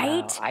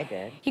 Right? I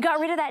did. You got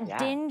rid of that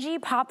dingy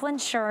poplin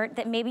shirt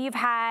that maybe you've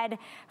had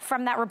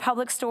from that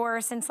Republic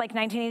store since like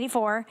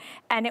 1984,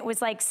 and it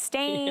was like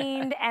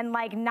stained and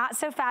like not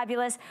so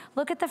fabulous.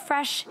 Look at the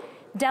fresh,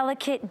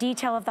 delicate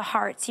detail of the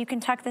hearts. You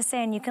can tuck this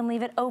in, you can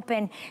leave it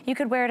open, you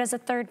could wear it as a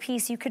third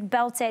piece, you could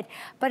belt it,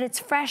 but it's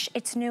fresh,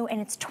 it's new, and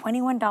it's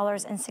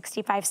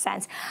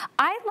 $21.65.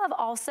 I love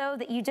also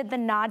that you did the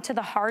nod to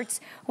the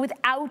hearts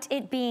without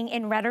it being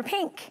in red or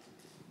pink.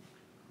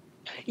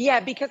 Yeah,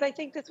 because I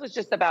think this was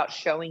just about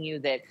showing you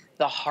that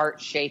the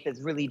heart shape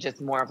is really just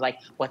more of like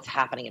what's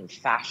happening in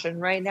fashion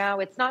right now.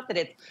 It's not that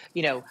it's,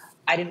 you know,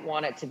 I didn't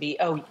want it to be,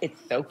 oh,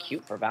 it's so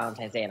cute for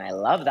Valentine's Day, and I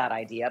love that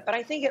idea. But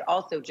I think it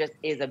also just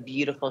is a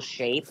beautiful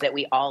shape that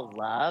we all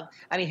love.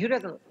 I mean, who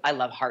doesn't? I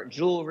love heart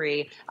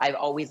jewelry. I've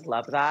always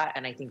loved that,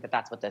 and I think that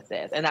that's what this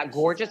is. And that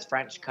gorgeous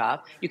French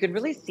cuff, you can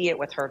really see it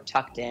with her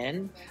tucked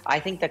in. I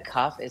think the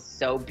cuff is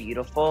so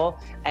beautiful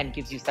and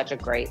gives you such a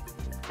great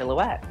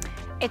silhouette.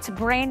 It's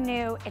brand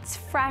new, it's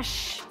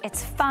fresh,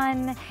 it's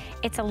fun.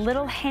 It's a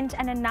little hint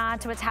and a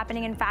nod to what's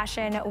happening in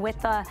fashion with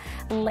the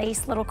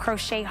lace little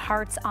crochet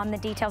hearts on the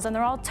details, and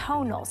they're all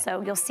tonal,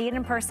 so you'll see it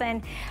in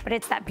person, but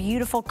it's that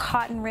beautiful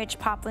cotton-rich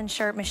poplin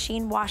shirt,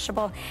 machine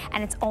washable,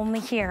 and it's only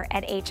here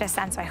at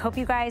HSN. So I hope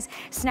you guys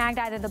snagged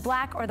either the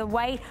black or the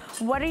white.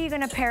 What are you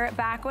gonna pair it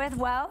back with?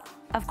 Well,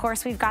 of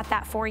course, we've got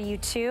that for you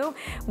too.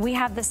 We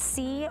have the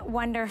Sea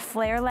Wonder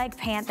flare leg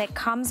pant that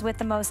comes with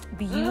the most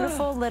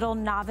beautiful little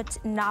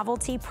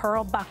novelty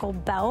pearl buckle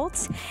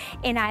belt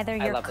in either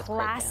your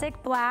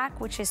classic black,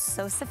 which is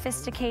so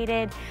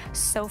sophisticated,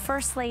 so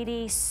first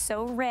lady,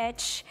 so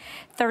rich,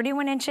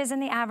 31 inches in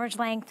the average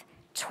length,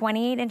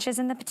 28 inches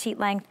in the petite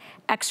length,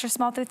 extra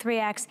small through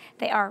 3X.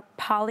 They are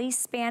poly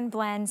span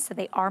blends, so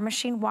they are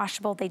machine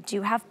washable. They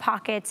do have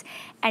pockets,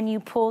 and you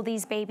pull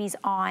these babies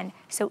on.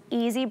 So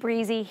easy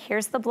breezy.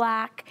 Here's the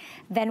black.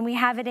 Then we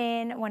have it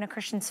in one of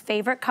Christian's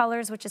favorite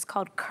colors, which is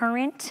called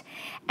Currant.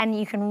 And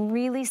you can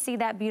really see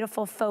that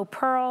beautiful faux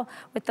pearl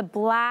with the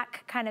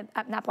black kind of,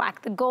 not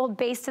black, the gold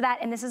base to that.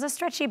 And this is a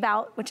stretchy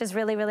belt, which is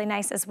really, really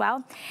nice as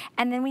well.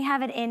 And then we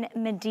have it in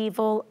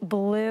medieval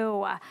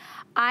blue.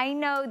 I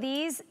know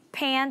these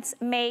pants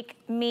make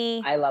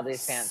me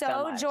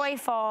so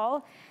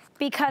joyful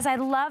because I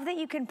love that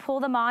you can pull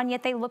them on,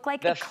 yet they look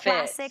like a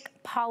classic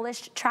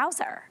polished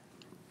trouser.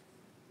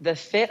 The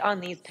fit on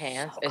these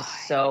pants is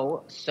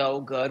so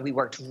good. We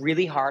worked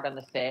really hard on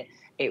the fit.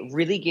 It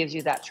really gives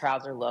you that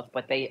trouser look,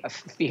 but they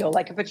feel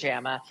like a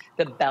pajama.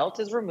 The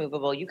belt is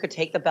removable. You could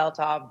take the belt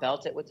off,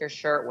 belt it with your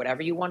shirt,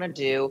 whatever you want to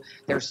do.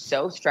 They're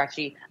so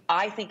stretchy.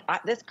 I think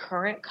this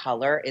current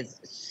color is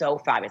so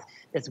fabulous.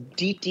 This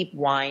deep, deep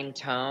wine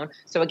tone.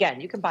 So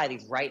again, you can buy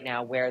these right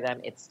now, wear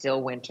them. It's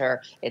still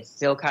winter. It's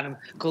still kind of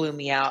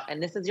gloomy out.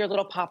 And this is your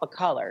little pop of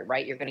color,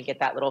 right? You're going to get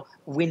that little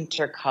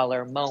winter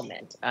color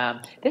moment.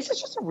 This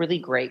is just a really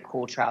great,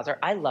 cool trouser.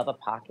 I love a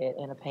pocket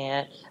in a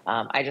pant.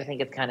 I just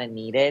think it's kind of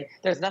needed.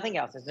 There's nothing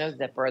else. There's no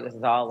zipper. This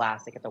is all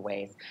elastic at the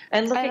waist.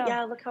 And look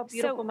look how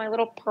beautiful my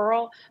little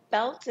pearl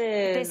belt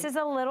is. This is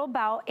a little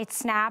belt. It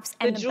snaps,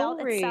 and the belt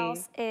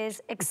itself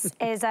is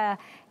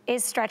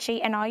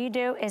stretchy, and all you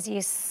do is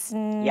you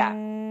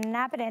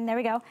snap it in. There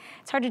we go.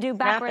 It's hard to do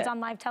backwards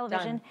on live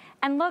television. Done.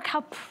 And look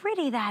how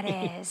pretty that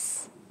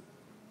is.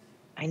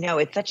 I know,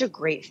 it's such a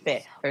great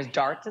fit. There's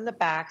darts in the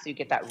back, so you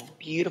get that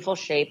beautiful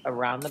shape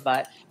around the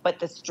butt, but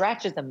the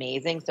stretch is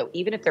amazing. So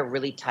even if they're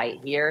really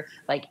tight here,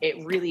 like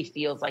it really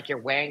feels like you're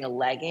wearing a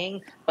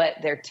legging, but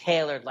they're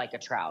tailored like a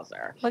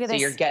trouser. Look at this.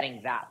 So you're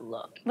getting that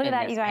look. Look at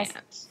that, you guys.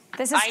 Pants.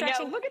 This is stretching.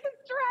 I know, look at the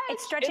stretch.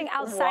 It's stretching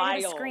outside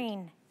of the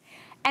screen.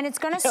 And it's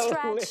gonna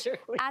stretch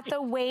at the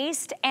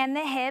waist and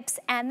the hips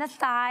and the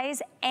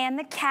thighs and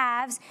the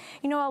calves.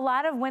 You know, a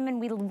lot of women,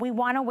 we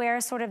wanna wear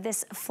sort of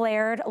this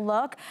flared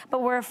look,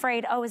 but we're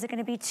afraid, oh, is it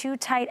gonna be too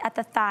tight at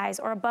the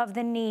thighs or above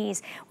the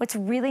knees? What's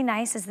really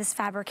nice is this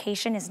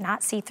fabrication is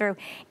not see-through.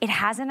 It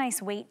has a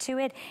nice weight to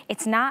it.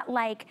 It's not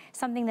like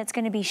something that's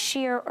gonna be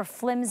sheer or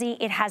flimsy.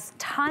 It has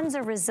tons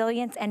of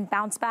resilience and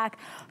bounce back,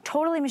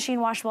 totally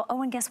machine washable.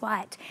 Oh, and guess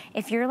what?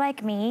 If you're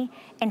like me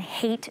and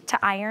hate to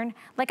iron,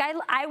 like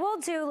I will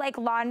do like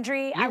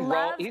laundry.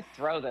 You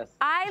throw this.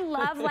 I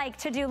love like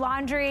to do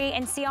laundry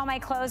and see all my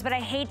clothes, but I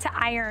hate to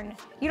iron.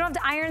 You don't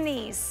have to iron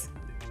these.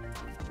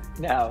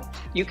 No,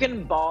 you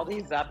can ball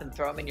these up and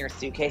throw them in your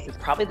suitcase. It's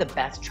probably the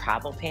best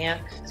travel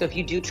pant. So if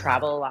you do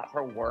travel a lot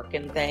for work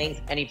and things,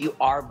 and if you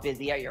are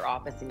busy at your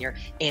office and you're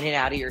in and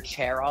out of your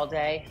chair all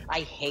day,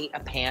 I hate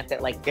a pant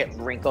that like gets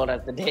wrinkled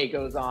as the day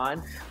goes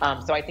on.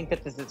 So I think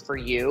that this is for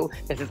you.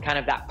 This is kind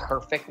of that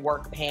perfect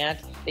work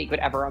pant that you could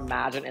ever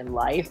imagine in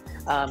life,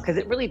 because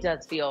it really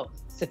does feel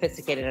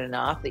sophisticated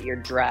enough that you're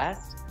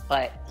dressed,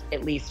 but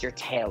at least you're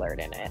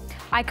tailored in it.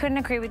 I couldn't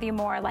agree with you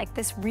more. Like,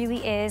 this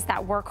really is that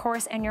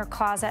workhorse in your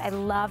closet. I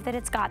love that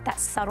it's got that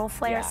subtle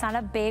flare. It's not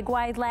a big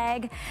wide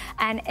leg,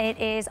 and it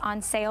is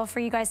on sale for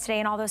you guys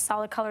today in all those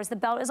solid colors. The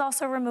belt is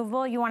also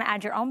removable. You want to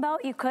add your own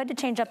belt, you could, to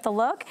change up the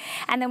look.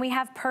 And then we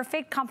have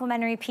perfect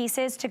complementary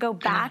pieces to go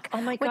back.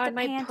 Oh my God,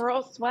 my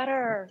pearl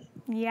sweater.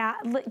 Yeah,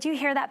 do you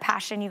hear that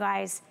passion, you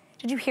guys?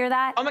 Did you hear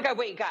that? Oh my God,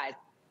 wait, guys.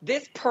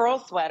 This pearl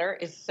sweater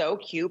is so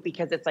cute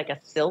because it's like a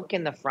silk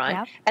in the front.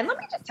 Yep. And let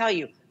me just tell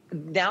you,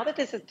 now that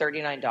this is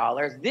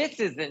 $39, this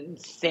is an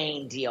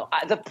insane deal.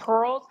 The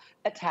pearls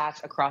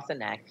attached across the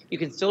neck. You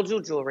can still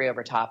do jewelry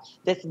over top.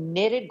 This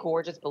knitted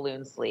gorgeous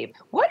balloon sleeve.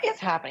 What is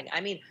happening? I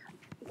mean,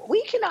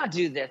 we cannot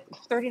do this.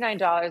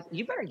 $39.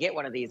 You better get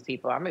one of these,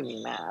 people. I'm going to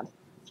be mad.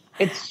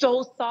 It's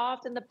so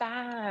soft in the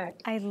back.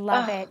 I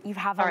love it. You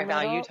have a little... All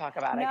right, Val, you talk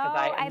about it.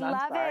 I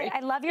love it. I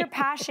love your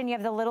passion. You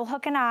have the little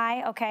hook and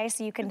eye, okay?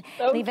 So you can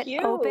leave it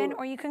open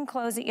or you can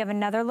close it. You have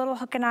another little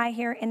hook and eye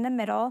here in the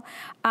middle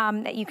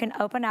that you can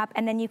open up.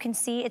 And then you can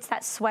see it's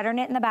that sweater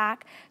knit in the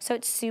back. So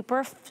it's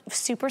super,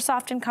 super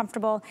soft and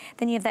comfortable.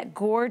 Then you have that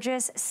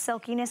gorgeous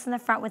silkiness in the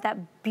front with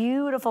that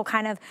beautiful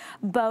kind of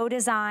bow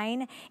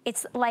design.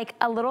 It's like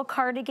a little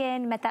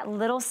cardigan with that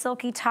little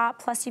silky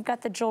top. Plus you've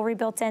got the jewelry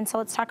built in. So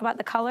let's talk about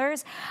the colors.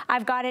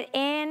 I've got it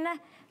in,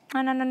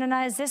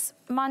 no, is this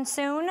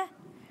Monsoon?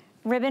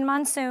 Ribbon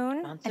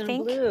Monsoon, I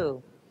think.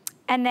 Blue.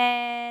 And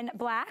then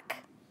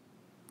black.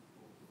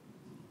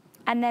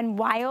 And then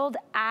Wild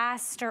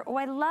Aster. Oh,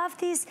 I love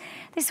these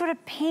sort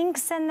of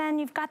pinks, and then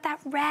you've got that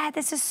red.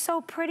 This is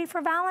so pretty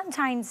for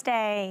Valentine's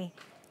Day.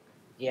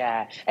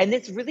 Yeah, and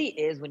this really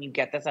is, when you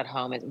get this at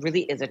home, it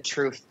really is a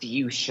true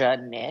fuchsia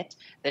knit.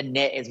 The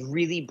knit is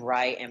really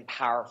bright and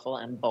powerful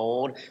and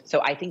bold.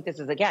 So I think this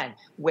is, again,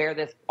 wear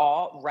this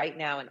all right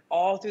now and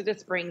all through the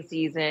spring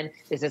season.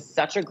 This is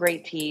such a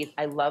great piece.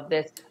 I love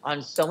this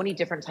on so many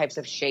different types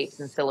of shapes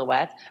and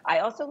silhouettes. I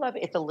also love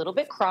it. It's a little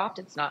bit cropped.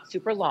 It's not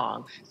super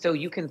long. So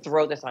you can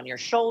throw this on your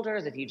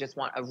shoulders if you just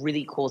want a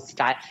really cool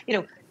style. You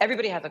know,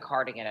 everybody has a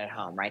cardigan at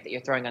home, right, that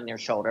you're throwing on your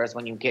shoulders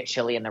when you get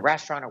chilly in the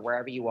restaurant or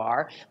wherever you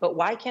are. But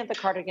why can't the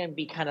cardigan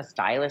be kind of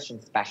stylish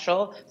and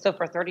special? So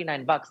for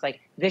 $39,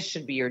 like, this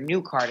should be your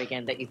new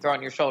cardigan that you throw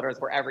on your shoulders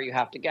wherever you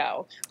have to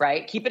go,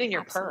 right? Keep it in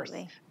your purse.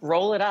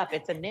 Roll it up.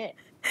 It's a knit.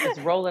 Just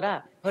roll it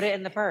up. Put it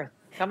in the purse.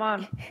 Come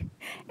on.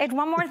 It's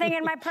one more thing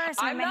in my purse.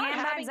 My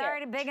handbag's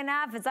already big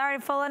enough. It's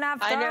already full enough.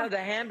 I know, the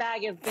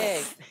handbag is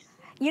big.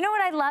 You know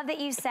what I love that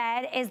you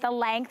said is the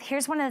length.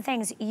 Here's one of the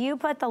things. You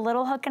put the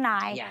little hook and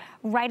eye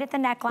right at the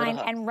neckline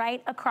and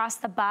right across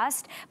the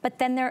bust, but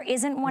then there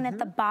isn't one at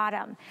the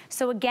bottom.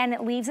 So again,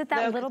 it leaves it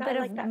that little bit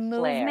of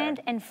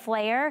movement and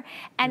flare.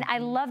 And I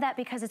love that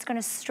because it's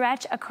gonna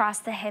stretch across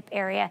the hip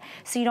area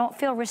so you don't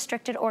feel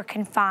restricted or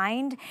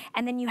confined.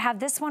 And then you have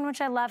this one,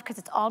 which I love because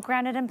it's all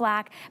grounded in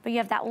black, but you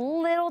have that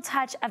little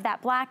touch of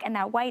that black and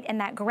that white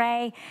and that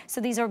gray. So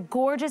these are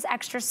gorgeous,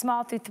 extra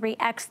small through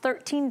 3X,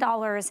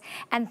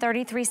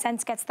 $13.33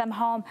 gets them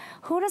home.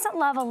 Who doesn't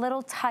love a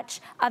little touch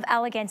of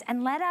elegance?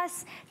 And let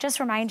us just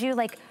remind you,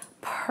 like,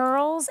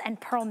 pearls and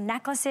pearl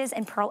necklaces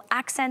and pearl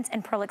accents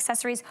and pearl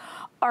accessories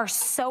are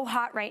so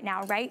hot right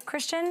now, right,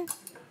 Christian?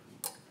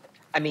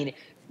 I mean,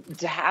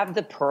 to have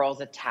the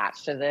pearls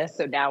attached to this,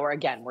 so now we're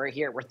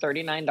here, we're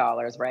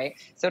 $39, right?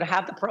 So to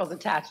have the pearls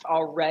attached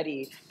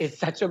already is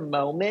such a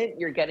moment.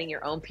 You're getting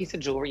your own piece of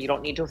jewelry. You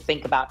don't need to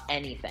think about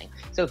anything.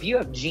 So if you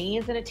have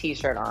jeans and a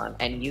t-shirt on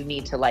and you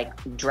need to like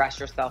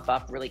dress yourself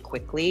up really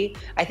quickly,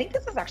 I think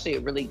this is actually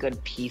a really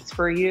good piece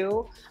for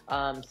you.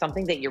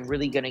 Something that you're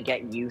really gonna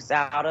get use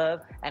out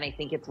of. And I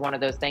think it's one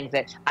of those things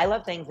that, I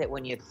love things that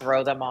when you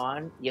throw them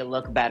on, you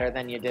look better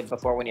than you did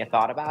before when you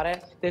thought about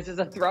it. This is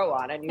a throw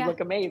on and you look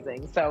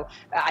amazing. So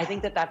I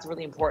think that that's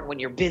really important when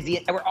you're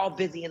busy. We're all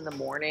busy in the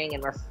morning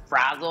and we're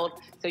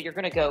frazzled. So you're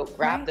gonna go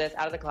grab this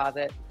out of the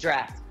closet,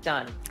 dress,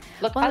 done.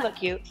 Look, I look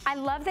cute. I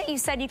love that you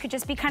said you could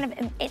just be kind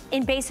of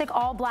in basic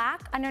all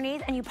black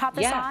underneath and you pop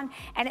this on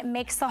and it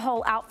makes the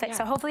whole outfit.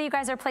 So hopefully you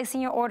guys are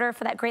placing your order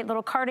for that great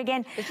little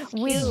cardigan.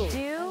 We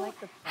do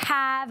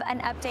have an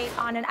update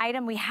on an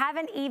item. We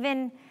haven't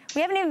even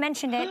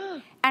mentioned it,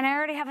 and I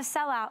already have a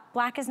sellout.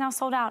 Black is now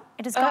sold out.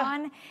 It is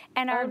gone,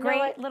 and our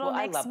great little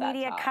mixed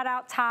media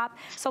cutout top.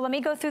 So let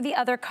me go through the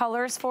other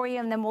colors for you,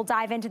 and then we'll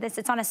dive into this.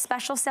 It's on a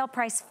special sale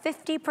price,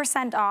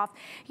 50% off.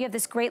 You have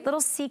this great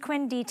little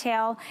sequin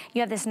detail.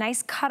 You have this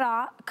nice cut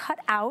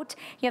out.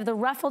 You have the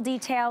ruffle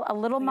detail, a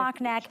little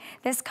mock neck.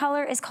 This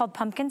color is called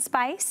Pumpkin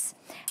Spice.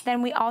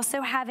 Then we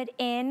also have it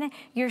in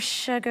your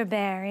Sugar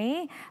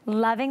Berry.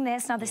 Loving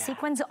this. Now the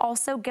sequins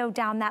also go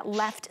down that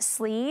left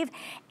sleeve,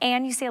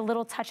 and you see a a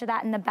little touch of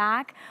that in the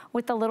back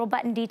with the little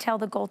button detail,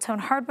 the gold tone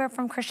hardware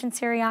from Christian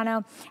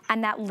Siriano,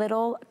 and that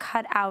little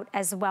cutout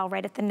as well,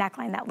 right at the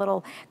neckline, that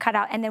little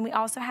cutout. And then we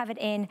also have it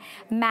in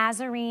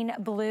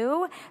Mazarine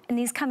blue, and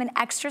these come in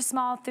extra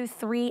small through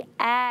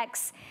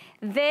 3X.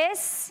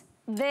 This.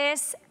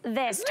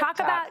 Talk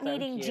about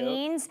needing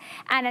jeans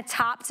and a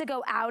top to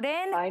go out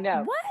in. I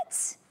know.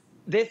 What?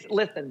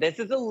 Listen, this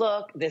is a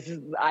look.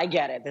 I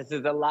get it. This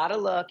is a lot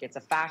of look. It's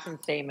a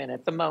fashion statement.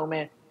 It's a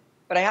moment.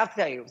 But I have to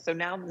tell you, so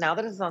now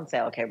that it's on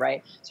sale, okay,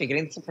 right? So you're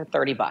getting this for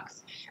 30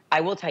 bucks.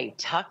 I will tell you,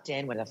 tucked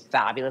in with a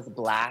fabulous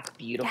black,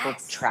 beautiful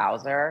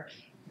trouser.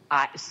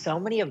 So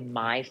many of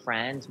my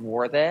friends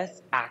wore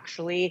this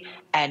actually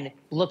and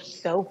looked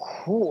so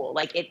cool.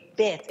 Like it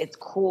fits, it's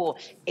cool.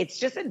 It's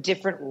just a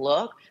different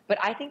look, but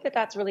I think that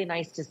that's really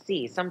nice to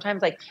see.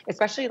 Sometimes like,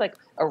 especially like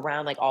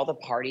around like all the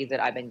parties that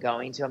I've been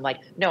going to, I'm like,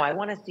 no, I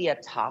want to see a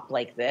top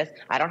like this.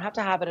 I don't have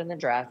to have it in a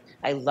dress.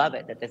 I love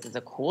it that this is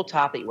a cool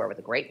top that you wear with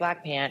a great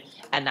black pant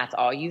and that's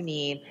all you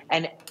need.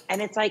 And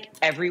it's like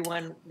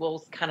everyone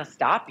will kind of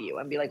stop you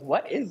and be like,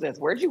 what is this?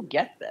 Where'd you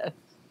get this?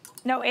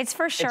 No, it's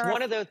for sure. It's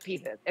one of those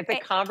pieces. It's a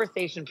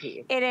conversation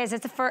piece. It is.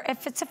 It's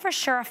for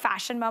sure a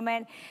fashion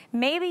moment.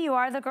 Maybe you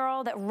are the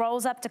girl that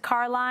rolls up to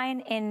Carline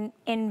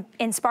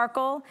in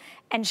sparkle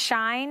and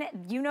shine.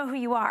 You know who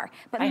you are.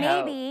 But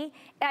maybe,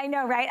 I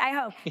know, right? I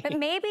hope. But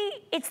maybe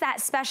it's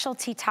that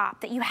specialty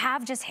top that you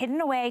have just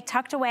hidden away,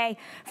 tucked away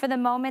for the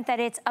moment that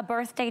it's a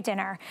birthday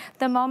dinner.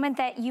 The moment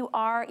that you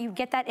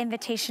get that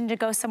invitation to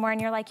go somewhere and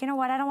you're like, you know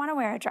what? I don't want to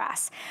wear a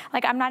dress.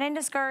 Like, I'm not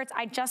into skirts.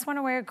 I just want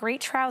to wear a great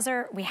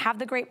trouser. We have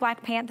the great black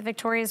pant that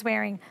Victoria's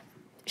wearing.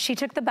 She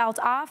took the belt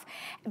off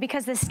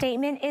because the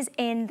statement is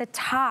in the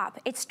top.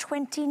 It's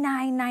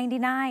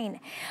 $29.99.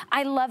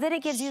 I love that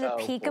it gives you the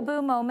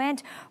peekaboo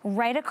moment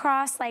right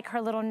across like her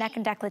little neck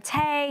and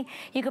décolleté.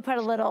 You could put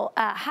a little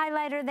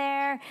highlighter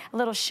there, a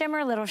little shimmer,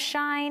 a little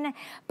shine,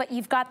 but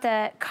you've got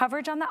the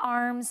coverage on the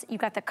arms,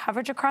 you've got the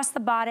coverage across the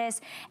bodice,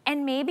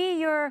 and maybe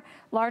you're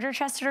larger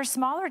chested or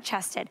smaller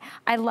chested.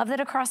 I love that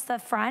across the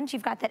front,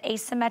 you've got that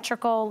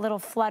asymmetrical little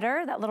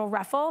flutter, that little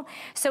ruffle.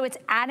 So it's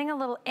adding a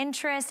little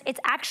interest. It's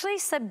actually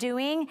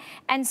subduing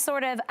and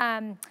sort of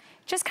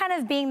just kind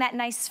of being that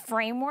nice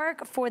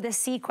framework for the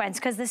sequins,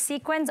 because the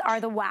sequins are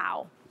the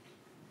wow.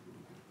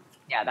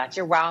 Yeah, that's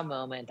your wow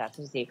moment. That's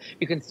what you see.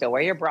 You can still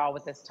wear your bra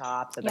with this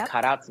top, so the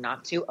cutout's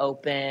not too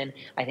open.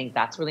 I think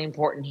that's really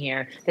important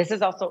here. This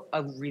is also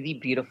a really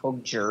beautiful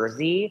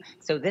jersey.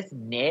 So this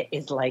knit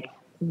is like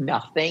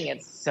nothing.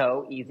 It's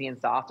so easy and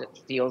soft. It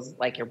feels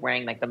like you're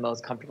wearing like the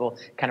most comfortable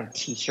kind of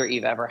t-shirt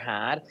you've ever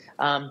had.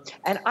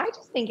 And I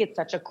just think it's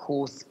such a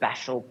cool,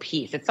 special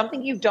piece. It's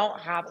something you don't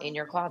have in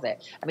your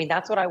closet. I mean,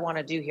 that's what I want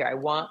to do here. I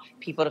want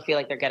people to feel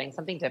like they're getting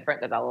something different.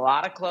 There's a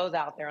lot of clothes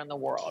out there in the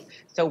world.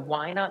 So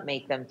why not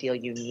make them feel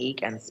unique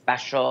and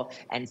special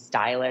and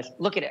stylish?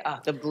 Look at it.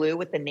 The blue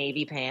with the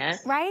navy pant.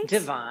 Right?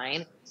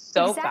 Divine.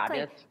 So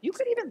fabulous. You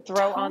could even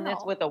throw on this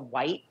with a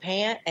white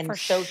pant and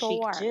chic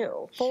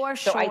too. For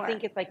sure. So I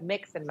think it's like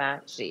mix and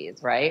match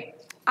these, right?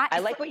 I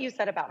like what you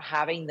said about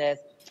having this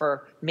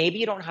for maybe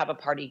you don't have a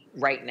party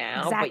right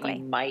now, but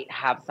you might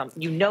have some,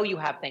 you know, you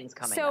have things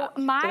coming up.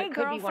 So my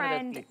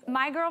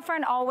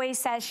girlfriend always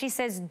says, she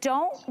says,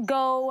 don't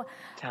go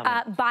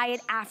buy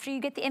it after you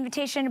get the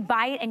invitation,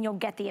 buy it and you'll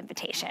get the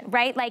invitation,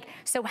 right? Like,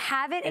 so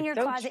have it in your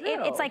closet.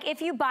 It's like,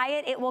 if you buy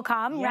it, it will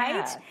come,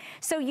 right?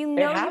 So you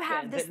know you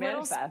have this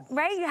little,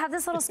 right? You have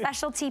this little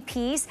specialty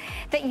piece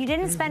that you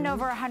didn't spend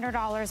over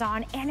 $100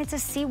 on, and it's a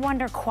See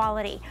Wonder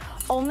quality.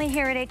 Only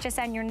here at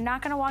HSN, you're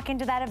not gonna walk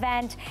into that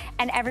event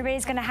and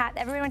everybody's gonna have,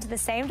 everyone went to the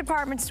same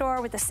department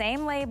store with the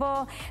same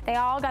label. They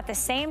all got the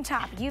same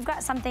top. You've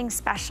got something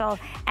special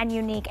and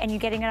unique, and you're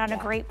getting it on a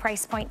great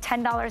price point.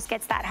 $10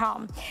 gets that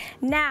home.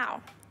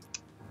 Now,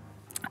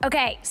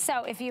 okay,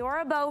 so if you're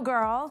a bow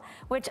girl,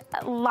 which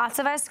lots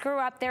of us grew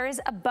up, there is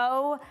a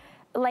bow,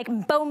 like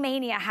bow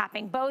mania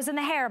happening. Bows in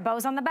the hair,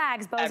 bows on the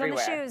bags, bows on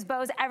the shoes,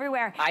 bows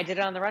everywhere. I did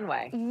it on the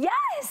runway.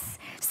 Yes!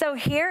 So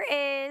here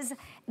is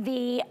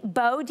the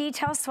bow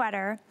detail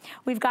sweater.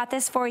 We've got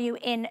this for you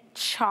in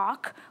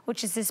chalk,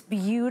 which is this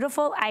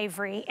beautiful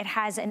ivory. It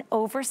has an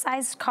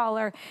oversized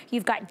collar.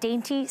 You've got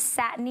dainty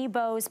satiny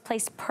bows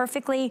placed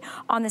perfectly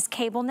on this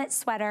cable knit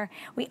sweater.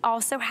 We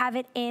also have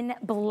it in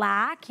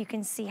black. You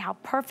can see how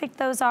perfect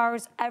those are.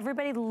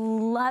 Everybody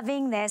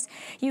loving this.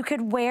 You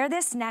could wear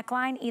this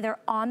neckline either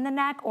on the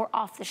neck or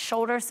off the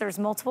shoulder, so there's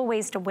multiple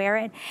ways to wear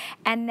it.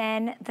 And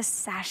then the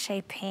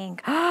sachet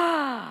pink.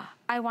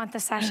 I want the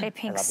sachet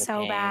pink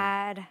so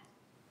bad.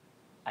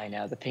 I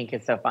know, the pink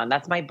is so fun.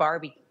 That's my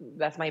Barbie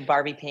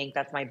pink.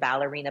 That's my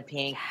ballerina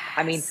pink. Yes.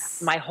 I mean,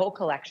 my whole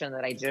collection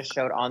that I just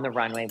showed on the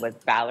runway was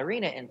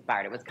ballerina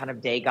inspired. It was kind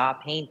of Degas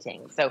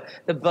painting. So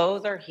the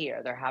bows are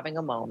here. They're having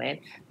a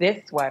moment.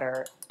 This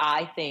sweater,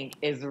 I think,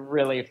 is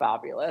really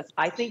fabulous.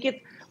 I think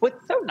it's,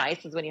 what's so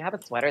nice is when you have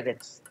a sweater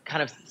that's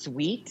kind of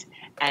sweet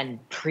and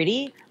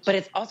pretty, but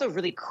it's also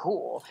really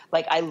cool.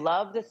 Like, I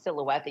love the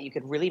silhouette that you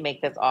could really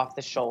make this off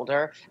the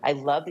shoulder. I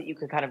love that you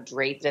could kind of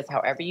drape this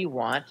however you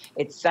want.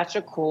 It's such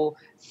a cool cool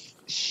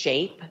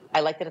shape.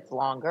 I like that it's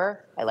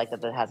longer. I like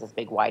that it has this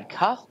big wide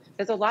cuff.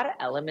 There's a lot of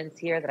elements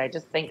here that I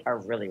just think are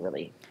really,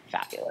 really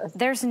fabulous.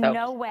 There's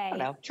no way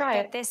try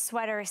that it. this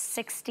sweater is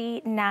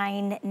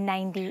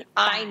 $69.90.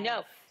 I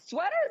know.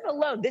 Sweaters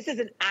alone, this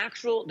is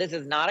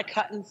not a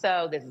cut and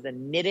sew. This is a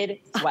knitted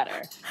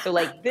sweater. So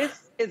like,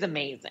 this is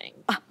amazing.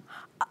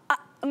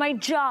 My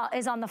jaw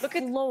is on the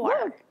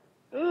floor.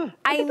 Look.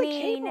 I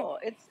mean,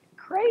 it's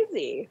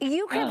crazy.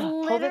 You could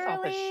literally pull this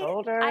off the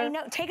shoulder. I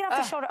know. Take it off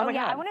the shoulder. Oh my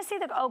yeah, God. I want to see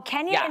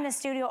Kenya in the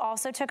studio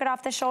also took it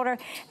off the shoulder.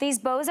 These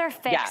bows are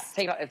fixed. Yeah,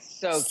 take it off. It's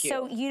so cute.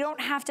 So you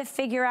don't have to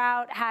figure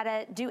out how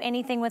to do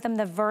anything with them.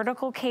 The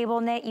vertical cable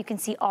knit, you can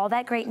see all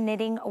that great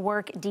knitting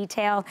work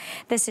detail.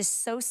 This is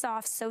so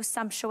soft, so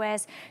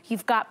sumptuous.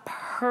 You've got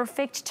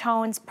perfect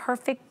tones,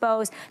 perfect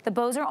bows. The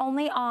bows are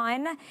only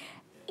on,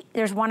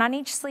 there's one on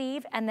each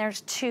sleeve and there's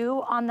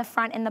two on the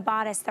front in the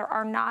bodice. There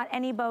are not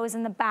any bows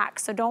in the back,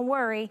 so don't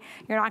worry.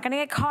 You're not gonna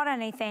get caught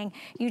on anything.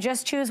 You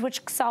just choose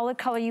which solid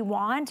color you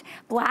want.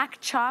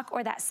 Black, chalk,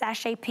 or that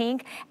sachet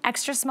pink,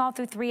 extra small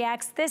through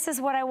 3X. This is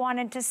what I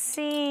wanted to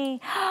see.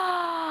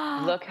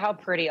 Look how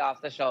pretty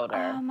off the shoulder.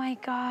 Oh my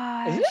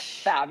gosh. Isn't it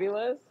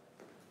fabulous?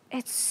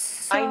 It's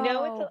so I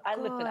know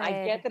listen,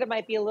 I get that it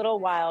might be a little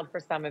wild for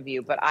some of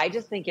you, but I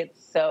just think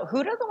it's so,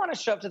 who doesn't want to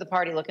show up to the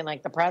party looking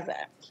like the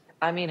president?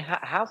 I mean,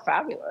 how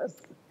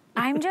fabulous.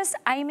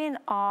 I'm in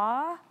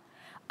awe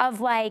of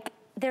like,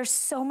 there's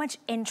so much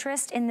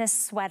interest in this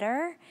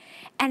sweater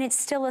and it's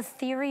still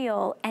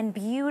ethereal and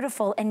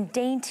beautiful and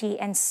dainty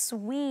and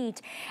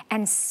sweet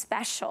and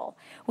special.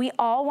 We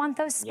all want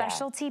those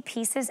specialty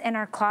pieces in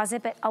our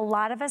closet, but a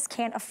lot of us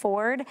can't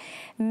afford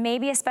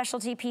maybe a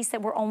specialty piece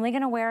that we're only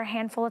gonna wear a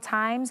handful of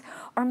times,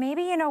 or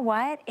maybe, you know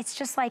what? It's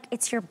just like,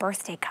 it's your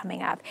birthday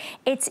coming up.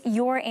 It's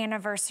your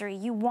anniversary.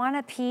 You want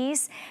a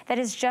piece that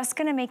is just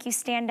gonna make you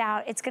stand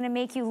out. It's gonna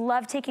make you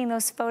love taking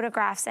those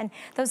photographs and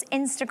those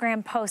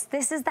Instagram posts.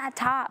 This is that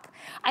top.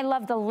 I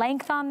love the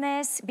length on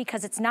this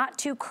because it's not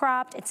too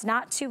cropped, it's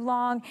not too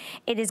long.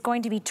 It is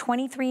going to be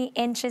 23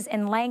 inches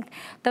in length.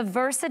 The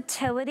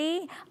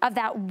versatility of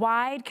that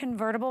wide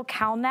convertible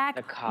cowl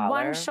neck,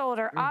 one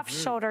shoulder, off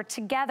shoulder,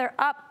 together,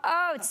 up.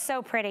 Oh, it's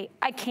so pretty.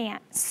 I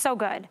can't. So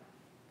good.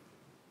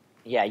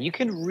 Yeah, you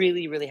can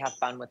really, really have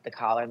fun with the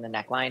collar and the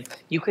neckline.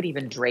 You could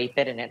even drape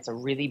it, and it's a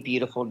really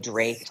beautiful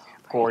draped,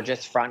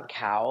 gorgeous front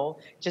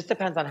cowl. Just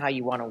depends on how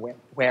you want to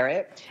wear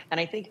it. And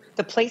I think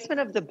the placement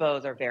of the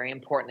bows are very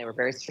important. They were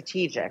very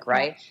strategic,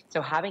 right?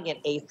 So having it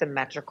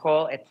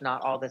asymmetrical, it's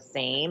not all the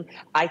same,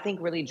 I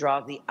think really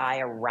draws the eye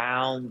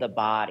around the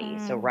body.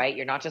 So, right,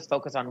 you're not just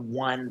focused on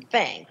one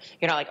thing.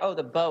 You're not like, oh,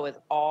 the bow is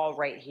all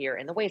right here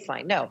in the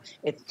waistline. No,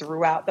 it's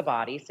throughout the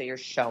body, so you're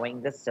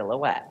showing the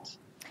silhouette.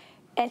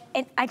 And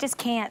I just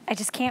can't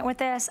with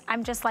this.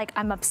 I'm just like,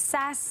 I'm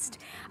obsessed.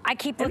 I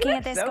keep looking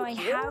at this going,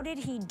 how did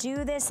he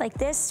do this? Like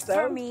this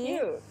for me.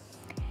 Cute.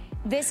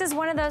 This is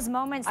one of those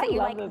moments that you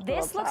like,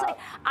 this looks like,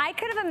 I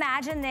could have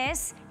imagined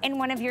this in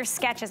one of your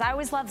sketches. I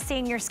always love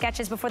seeing your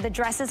sketches before the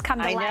dresses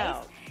come to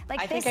life. Like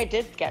I think I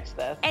did sketch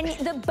this. And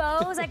the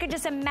bows, I could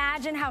just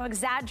imagine how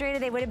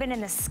exaggerated they would have been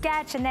in the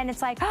sketch. And then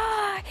it's like,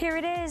 oh, here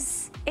it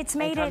is. It's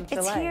made it.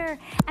 It's here.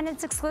 And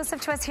it's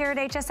exclusive to us here at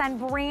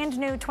HSN. Brand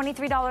new,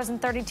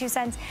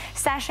 $23.32.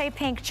 Sachet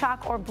pink,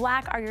 chalk, or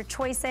black are your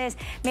choices.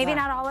 Maybe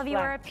not all of you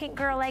are a pink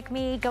girl like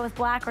me. Go with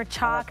black or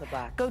chalk.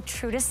 Go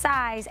true to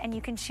size, and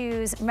you can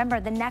choose. Remember,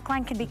 the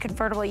neckline can be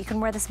convertible. You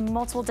can wear this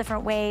multiple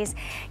different ways.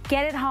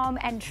 Get it home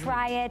and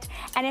try it.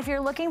 And if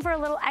you're looking for a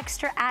little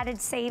extra added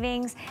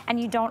savings and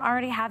you don't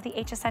already have the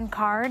HSN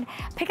card,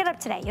 pick it up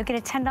today. You'll get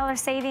a $10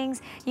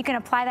 savings. You can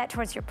apply that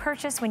towards your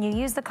purchase when you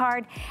use the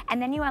card,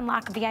 and then you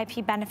unlock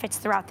VIP benefits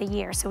throughout the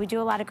year. So we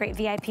do a lot of great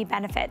VIP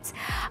benefits.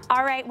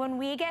 All right, when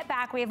we get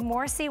back, we have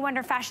more Sea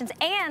Wonder fashions,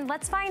 and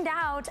let's find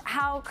out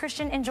how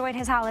Christian enjoyed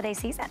his holiday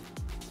season.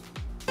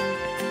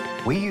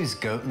 We use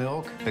goat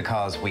milk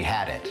because we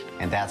had it,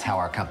 and that's how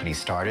our company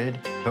started.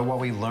 But what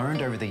we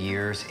learned over the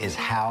years is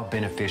how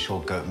beneficial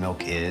goat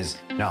milk is,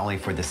 not only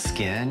for the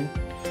skin,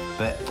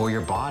 but for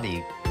your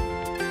body.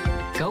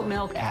 Goat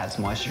milk adds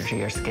moisture to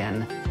your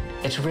skin.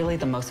 It's really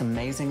the most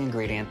amazing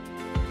ingredient.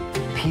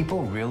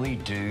 People really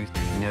do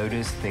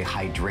notice the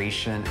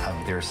hydration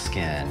of their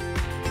skin.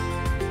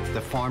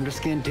 The farm to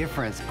skin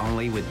difference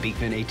only with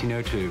Beekman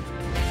 1802.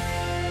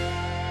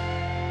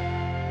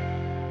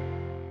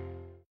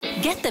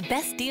 Get the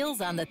best deals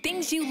on the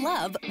things you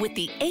love with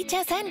the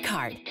HSN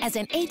card. As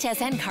an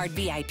HSN card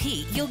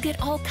VIP, you'll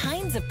get all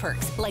kinds of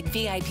perks, like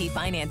VIP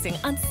financing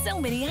on so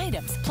many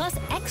items, plus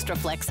extra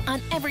flex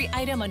on every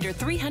item under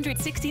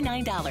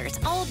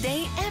 $369 all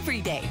day, every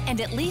day,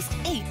 and at least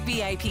 8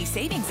 VIP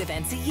savings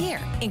events a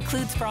year.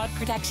 Includes fraud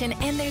protection,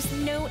 and there's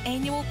no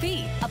annual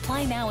fee.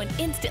 Apply now and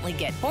instantly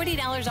get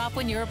 $40 off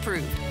when you're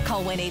approved.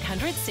 Call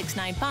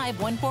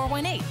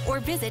 1-800-695-1418 or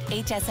visit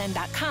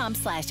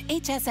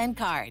hsn.com/HSN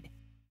card.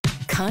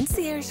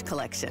 Concierge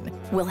Collection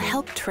will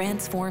help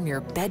transform your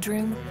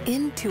bedroom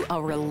into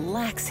a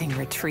relaxing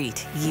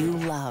retreat you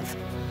love.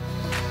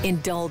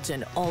 Indulge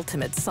in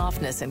ultimate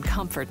softness and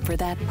comfort for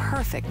that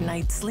perfect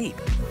night's sleep.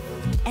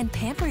 And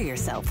pamper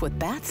yourself with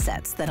bath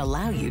sets that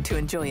allow you to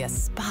enjoy a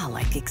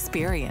spa-like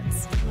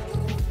experience.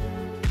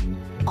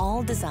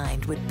 All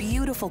designed with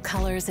beautiful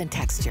colors and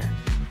texture.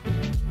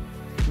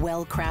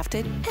 Well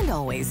crafted and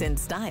always in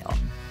style.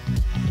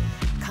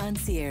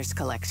 Concierge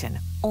Collection,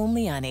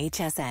 only on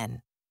HSN.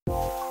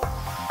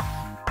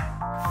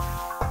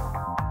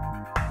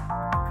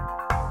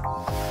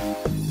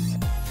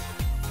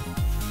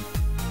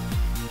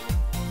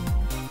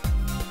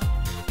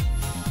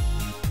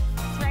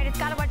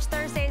 Gotta Watch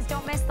Thursdays.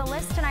 Don't miss the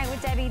list tonight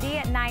with Debbie D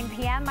at 9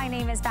 p.m. My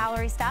name is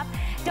Valerie Stupp.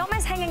 Don't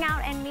miss hanging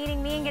out and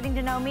meeting me and getting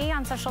to know me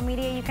on social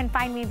media. You can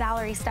find me,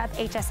 Valerie Stupp,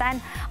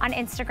 HSN, on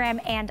Instagram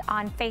and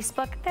on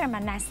Facebook. There are my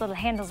nice little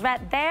handles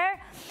right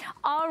there.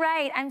 All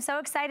right, I'm so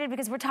excited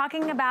because we're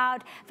talking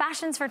about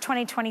fashions for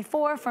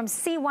 2024 from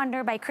Sea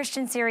Wonder by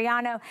Christian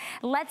Siriano.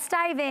 Let's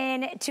dive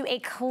in to a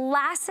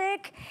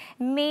classic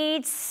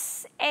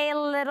meets a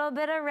little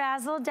bit of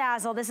razzle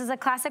dazzle. This is a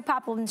classic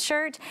poplin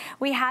shirt.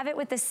 We have it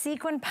with the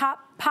sequin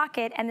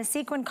pocket and the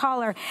sequin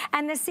collar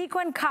and the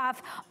sequin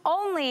cuff.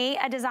 Only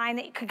a design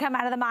that could come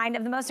out of the mind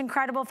of the most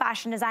incredible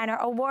fashion designer,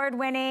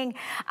 award-winning.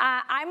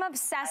 I'm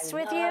obsessed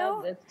with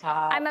you. This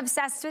top. I'm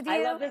obsessed with you.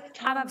 I love this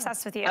top. I'm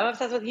obsessed with you. I'm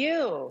obsessed with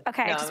you.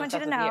 Okay, no, I just want you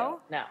to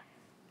know. No.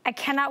 I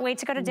cannot wait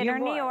to go to dinner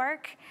in New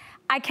York.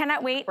 I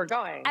cannot wait. We're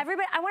going.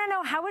 Everybody, I want to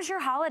know, how was your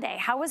holiday?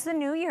 How was the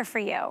new year for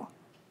you?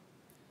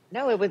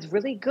 No, it was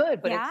really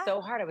good, but Yeah? it's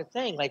so hard. I was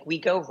saying, like, we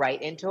go right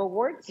into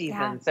award season.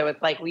 Yeah. So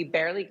it's like we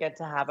barely get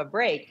to have a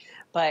break,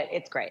 but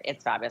it's great.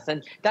 It's fabulous.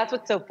 And that's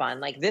what's so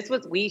fun. Like,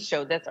 we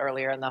showed this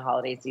earlier in the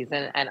holiday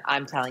season, and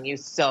I'm telling you,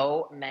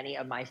 so many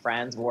of my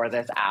friends wore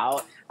this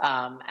out.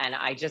 And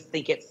I just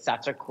think it's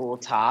such a cool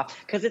top,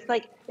 because it's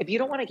like, if you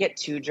don't want to get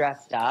too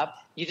dressed up,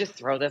 you just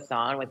throw this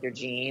on with your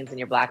jeans and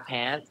your black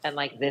pants, and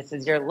like, this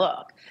is your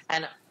look.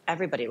 And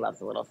everybody loves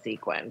a little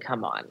sequin.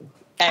 Come on.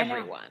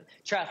 Everyone.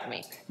 Trust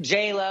me.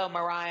 J-Lo,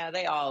 Mariah,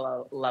 they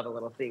all love a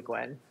little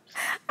sequin.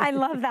 I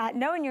love that.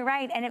 No, and you're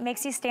right, and it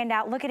makes you stand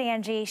out. Look at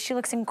Angie. She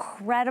looks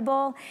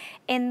incredible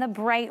in the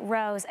bright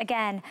rose.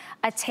 Again,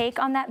 a take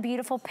on that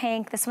beautiful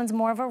pink. This one's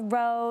more of a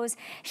rose.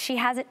 She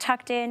has it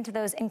tucked into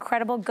those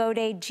incredible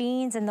Godet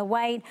jeans in the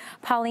white.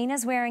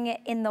 Paulina's wearing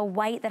it in the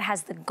white that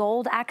has the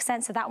gold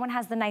accent, so that one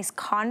has the nice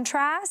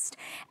contrast.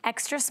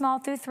 Extra small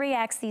through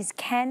 3X. These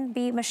can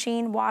be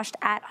machine washed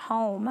at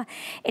home.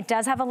 It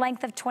does have a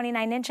length of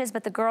 29 inches,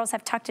 but the girls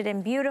have tucked it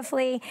in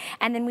beautifully.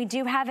 And then we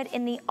do have it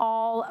in the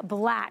all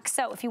black.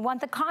 So if you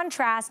want the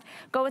contrast,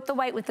 go with the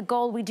white with the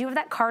gold. We do have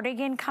that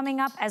cardigan coming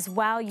up as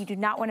well. You do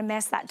not want to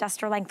miss that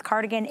duster length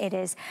cardigan. It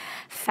is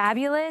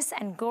fabulous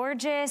and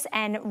gorgeous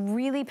and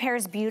really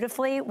pairs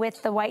beautifully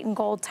with the white and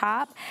gold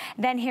top.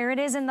 Then here it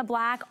is in the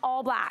black,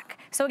 all black.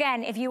 So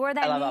again, if you are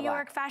that New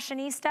York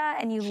fashionista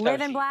and you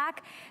live in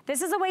black,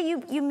 this is the way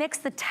you mix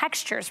the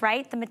textures,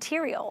 right? The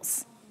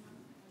materials.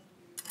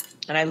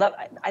 And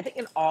I think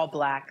an all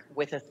black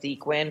with a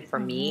sequin for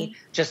me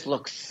just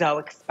looks so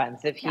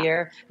expensive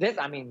here.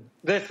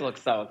 This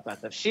looks so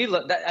expensive.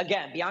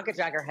 Again, Bianca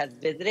Jagger has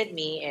visited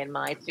me in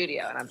my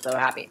studio, and I'm so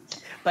happy.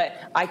 But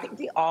I think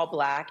the all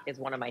black is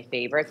one of my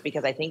favorites,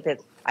 because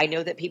I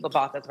know that people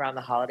bought this around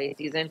the holiday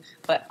season,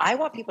 but I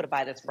want people to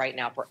buy this right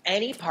now for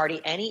any party,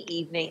 any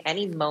evening,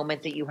 any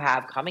moment that you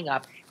have coming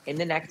up in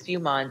the next few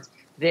months.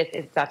 This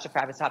is such a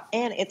fabulous top,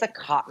 and it's a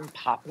cotton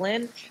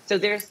poplin. So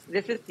this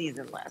is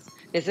seasonless.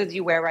 This is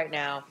you wear right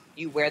now,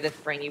 you wear this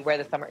spring, you wear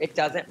this summer. It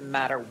doesn't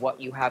matter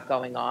what you have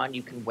going on.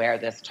 You can wear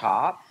this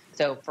top.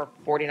 So for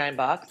 49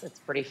 bucks, it's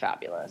pretty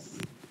fabulous.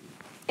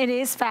 It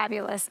is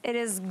fabulous. It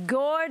is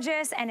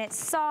gorgeous, and it's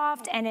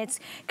soft, and it's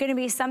gonna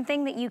be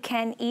something that you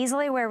can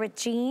easily wear with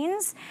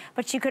jeans,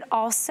 but you could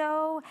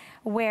also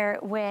wear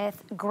it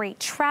with great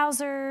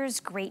trousers,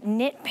 great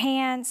knit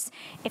pants.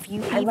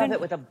 I love it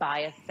with a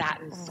bias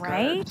satin skirt,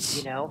 right?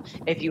 You know,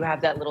 if you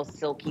have that little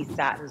silky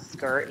satin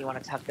skirt, you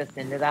want to tuck this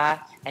into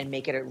that and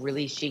make it a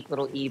really chic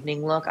little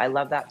evening look. I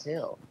love that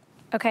too.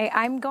 Okay,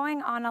 I'm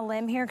going on a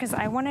limb here because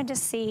I wanted to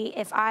see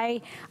if I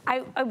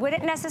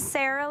wouldn't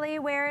necessarily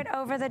wear it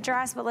over the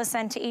dress, but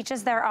listen, to each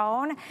is their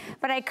own.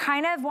 But I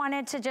kind of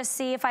wanted to just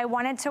see if I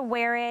wanted to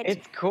wear it.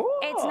 It's cool.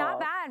 It's not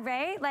bad,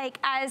 right? Like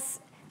I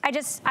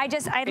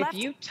left. If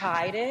you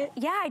tied it.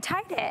 Yeah, I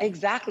tied it.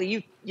 Exactly.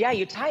 You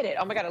tied it.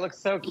 Oh my God, it looks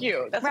so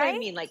cute. That's what I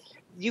mean. Like,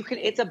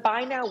 it's a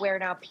buy now, wear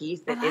now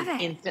piece that is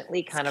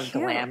instantly kind of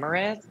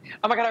glamorous.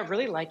 Oh my God, I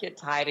really like it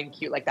tied and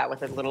cute like that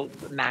with a little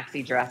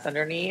maxi dress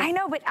underneath. I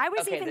know, but I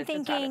was even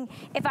thinking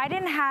if I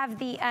didn't have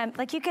the,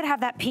 like you could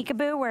have that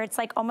peekaboo where it's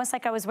like almost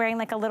like I was wearing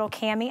like a little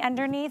cami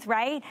underneath,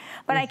 right?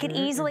 But I could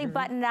easily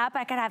button it up.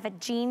 I could have a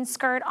jean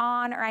skirt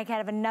on, or I could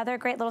have another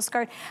great little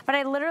skirt. But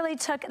I literally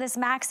took this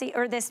maxi,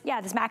 or this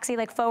maxi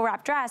like faux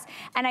wrap dress,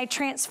 and I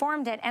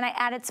transformed it, and I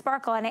added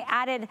sparkle, and I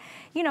added,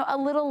 you know, a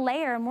little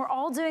layer, and we're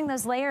all doing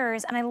those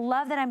layers. And I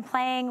love that I'm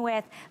playing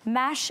with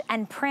mesh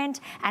and print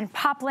and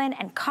poplin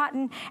and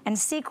cotton and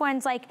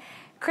sequins. Like,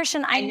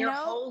 Christian, I know. And your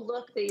whole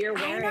look that you're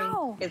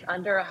wearing is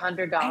under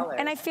 $100.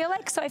 And I feel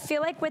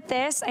like with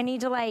this, I need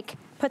to like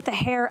put the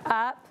hair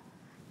up.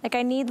 Like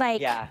I need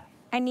like,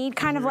 I need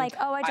kind of like,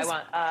 oh,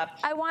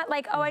 I want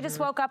like, oh, I just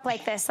woke up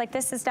like this. Like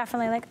this is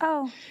definitely like,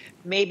 oh.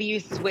 Maybe you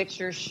switch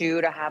your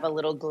shoe to have a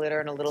little glitter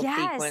and a little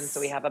sequin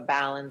so we have a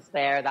balance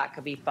there. That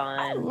could be fun.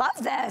 I love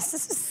this.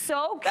 This is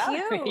so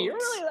cute. You're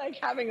really like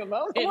having a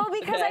moment. Well,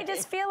 because today. I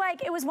just feel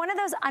like it was one of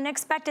those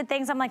unexpected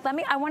things. I'm like,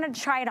 I wanted to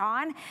try it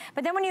on.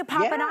 But then when you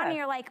pop it on and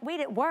you're like,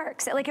 wait, it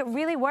works. Like it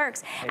really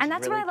works. And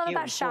that's really what I love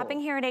about shopping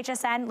here at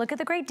HSN. Look at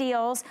the great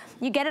deals.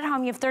 You get it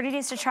home. You have 30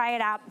 days to try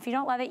it out. If you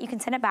don't love it, you can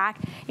send it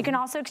back. You can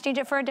also exchange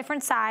it for a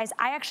different size.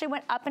 I actually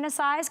went up in a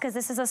size because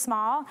this is a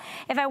small.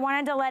 If I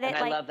wanted to let it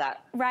I love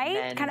that. Right?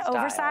 Kind of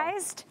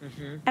oversized.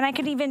 And I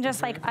could even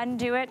just like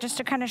undo it just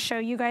to kind of show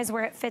you guys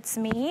where it fits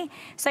me.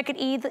 So I could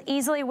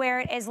easily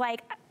wear it as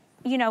like,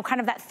 you know, kind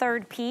of that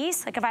third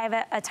piece, like if I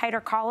have a tighter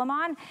column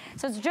on.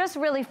 So it's just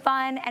really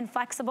fun and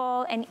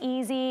flexible and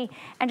easy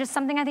and just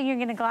something I think you're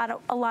gonna get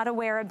a lot of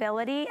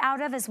wearability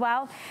out of as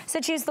well. So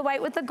choose the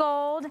white with the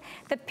gold.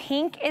 The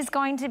pink is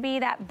going to be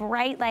that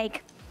bright,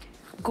 like,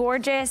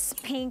 gorgeous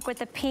pink with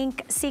the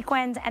pink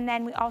sequins, and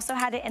then we also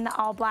had it in the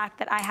all black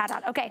that I had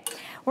on. Okay,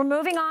 we're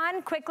moving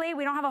on quickly.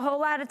 We don't have a whole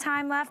lot of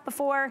time left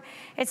before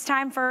it's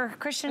time for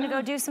Christian to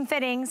go do some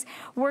fittings.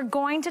 We're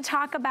going to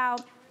talk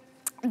about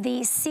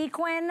the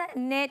sequin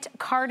knit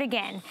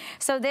cardigan.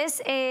 So this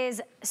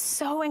is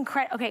so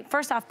incredible. Okay,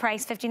 first off,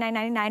 price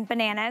 $59.99,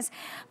 bananas.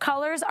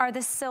 Colors are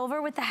the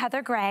silver with the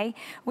heather gray.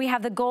 We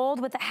have the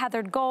gold with the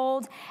heathered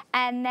gold.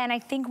 And then I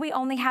think we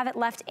only have it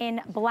left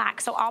in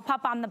black. So I'll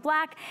pop on the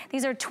black.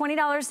 These are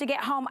 $20 to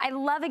get home. I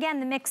love,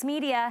 again, the mixed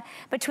media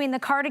between the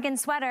cardigan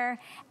sweater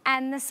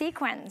and the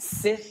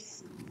sequins.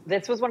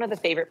 This was one of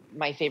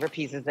my favorite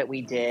pieces that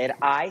we did.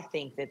 I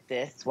think that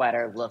this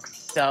sweater looks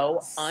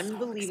so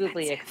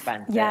unbelievably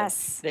expensive.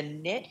 Yes. The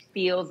knit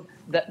feels,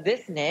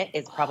 this knit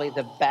is probably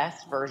the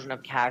best version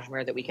of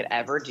cashmere that we could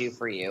ever do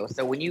for you.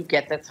 So when you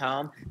get this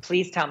home,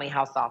 please tell me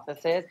how soft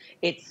this is.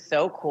 It's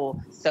so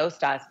cool, so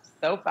stylish,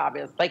 so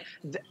fabulous. Like,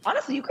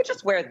 honestly, you could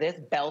just wear this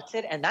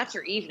belted and that's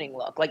your evening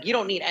look. Like, you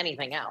don't need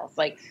anything else.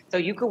 Like, so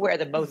you could wear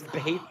the most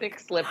basic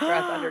slip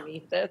dress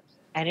underneath this.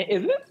 And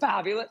isn't it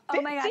fabulous? Oh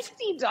my gosh.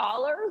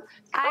 $60?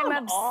 I'm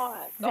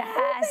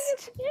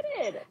obsessed.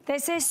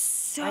 This is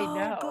so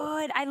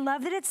good. I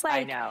love that it's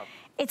like,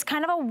 it's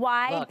kind of a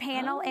wide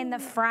panel in the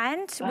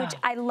front, which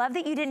I love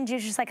that you didn't do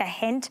just like a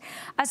hint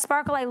of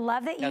sparkle. I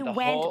love that you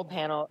went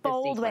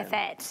bold with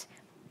it.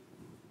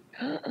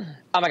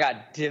 Oh my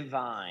God,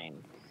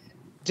 divine.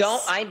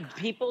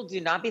 People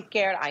do not be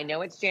scared. I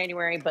know it's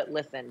January, but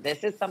listen,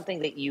 this is something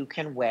that you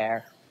can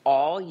wear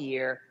all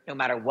year, no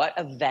matter what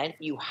event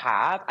you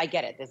have. I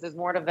get it. This is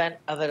more of an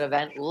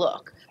event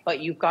look, but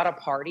you've got a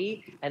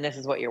party and this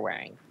is what you're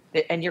wearing.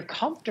 And you're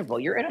comfortable.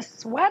 You're in a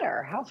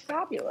sweater. How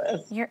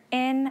fabulous. You're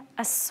in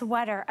a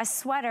sweater.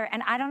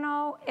 And I don't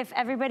know if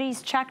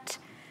everybody's checked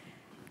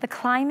the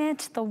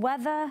climate, the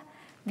weather,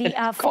 the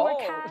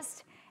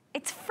forecast.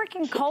 It's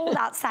freaking cold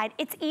outside.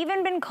 It's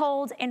even been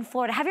cold in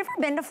Florida. Have you ever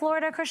been to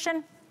Florida,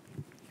 Christian?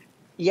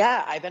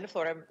 Yeah, I've been to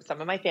Florida. Some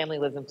of my family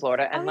lives in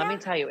Florida. And let me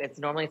tell you, it's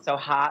normally so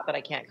hot that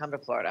I can't come to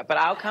Florida. But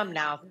I'll come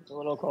now since it's a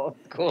little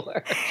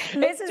cooler.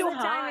 This is the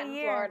time of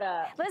year.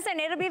 Florida. Listen,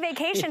 it'll be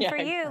vacation for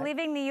you,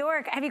 leaving New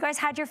York. Have you guys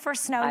had your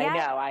first snow yet?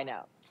 I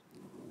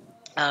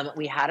know.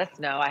 We had a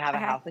snow. I have a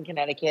house in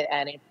Connecticut,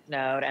 and it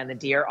snowed, and the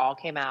deer all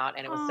came out,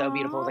 and it was so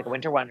beautiful. It was like a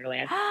winter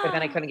wonderland. But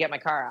then I couldn't get my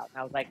car out.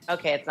 And I was like,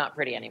 okay, it's not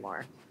pretty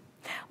anymore.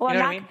 Well,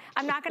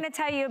 I'm not going to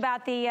tell you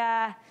about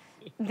the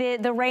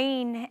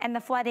rain and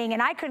the flooding,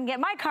 and I couldn't get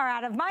my car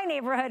out of my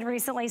neighborhood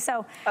recently,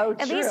 so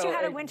at least you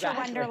had a winter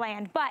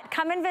wonderland. But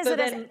come and visit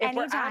us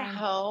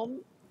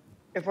anytime.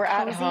 If we're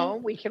at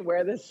home, we can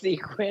wear this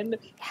sequin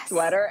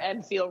sweater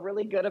and feel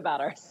really good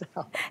about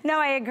ourselves. No,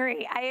 I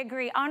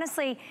agree.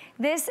 Honestly,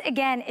 this,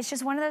 again, it's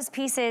just one of those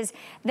pieces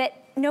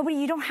that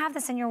you don't have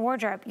this in your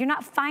wardrobe. You're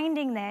not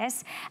finding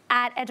this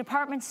at a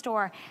department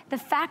store. The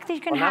fact that you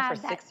can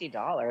have not for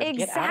 $60.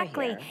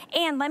 Exactly. Get out of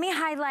here. And let me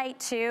highlight,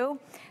 too,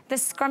 the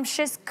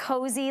scrumptious,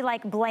 cozy,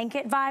 like,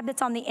 blanket vibe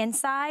that's on the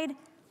inside.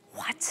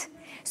 What?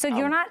 So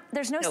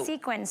there's no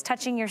sequins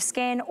touching your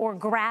skin or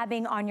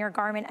grabbing on your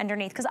garment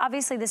underneath, because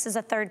obviously this is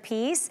a third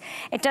piece.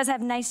 It does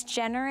have nice,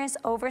 generous,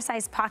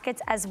 oversized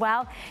pockets as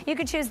well. You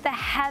could choose the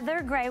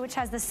heather gray, which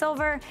has the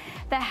silver,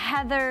 the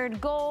heathered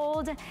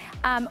gold,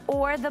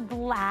 or the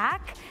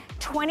black.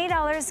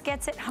 $20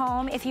 gets it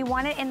home. If you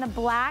want it in the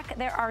black,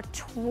 there are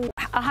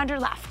 100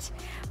 left.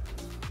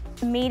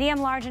 Medium,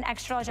 large, and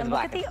extra large. And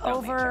look at the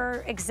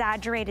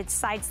over-exaggerated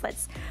side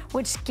slits,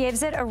 which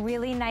gives it a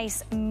really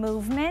nice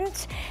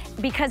movement,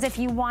 because if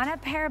you want to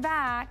pare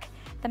back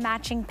the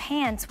matching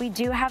pants, we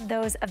do have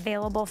those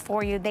available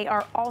for you. They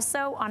are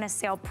also on a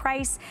sale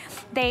price.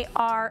 They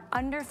are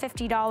under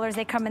 $50.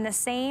 They come in the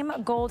same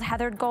gold,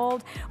 heathered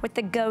gold with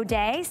the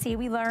Godet. See,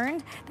 we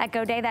learned that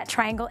Godet, that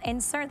triangle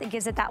insert that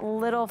gives it that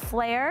little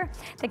flare,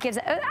 that gives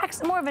it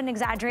actually more of an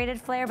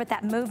exaggerated flare, but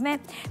that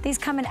movement. These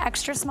come in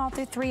extra small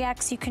through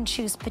 3X. You can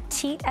choose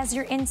petite as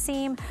your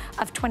inseam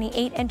of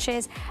 28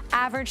 inches,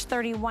 average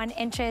 31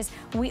 inches.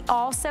 We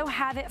also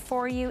have it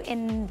for you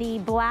in the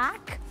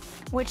black,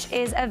 which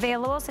is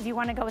available. So if you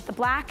want to go with the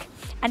black,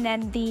 and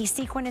then the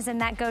sequin is in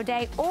that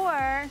Godet,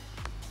 or,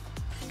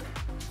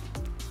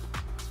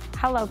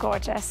 hello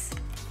gorgeous,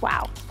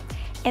 wow,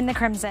 in the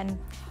crimson.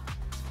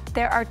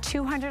 There are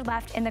 200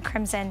 left in the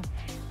crimson.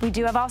 We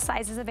do have all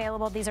sizes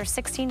available. These are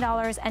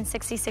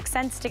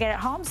 $16.66 to get it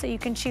home, so you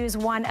can choose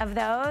one of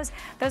those.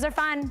 Those are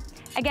fun,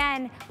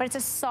 again, but it's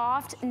a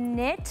soft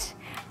knit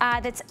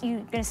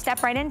you're gonna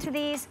step right into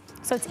these,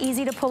 so it's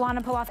easy to pull on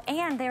and pull off,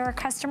 and they were a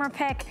customer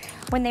pick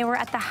when they were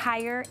at the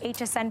higher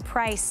HSN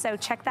price, so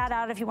check that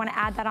out if you wanna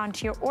add that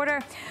onto your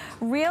order.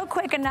 Real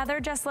quick, another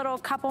just little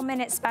couple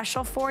minute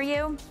special for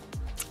you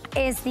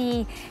is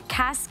the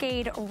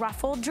Cascade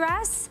ruffle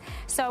dress.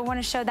 So I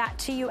wanna show that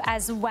to you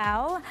as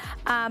well.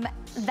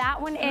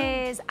 That one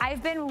is,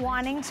 I've been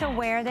wanting to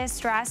wear this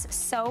dress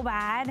so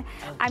bad. Okay.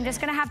 I'm just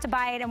gonna have to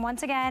buy it, and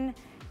once again,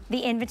 the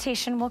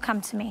invitation will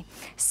come to me.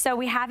 So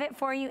we have it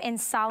for you in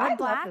solid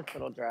black. I love this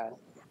little dress.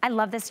 I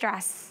love this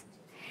dress.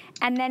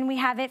 And then we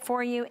have it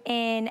for you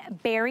in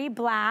Berry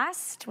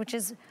Blast, which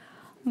is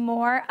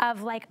more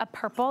of like a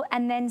purple,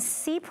 and then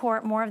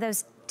Seaport, more of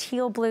those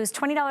teal blues.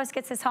 $20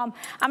 gets this home.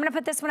 I'm gonna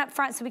put this one up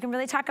front so we can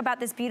really talk about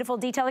this beautiful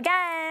detail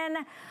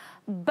again.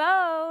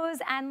 Bows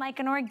and like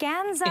an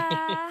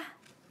organza.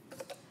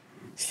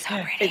 So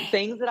pretty. It's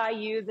things that I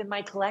use in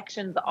my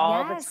collections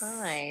all the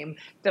time.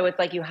 So it's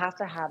like you have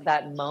to have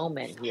that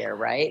moment here,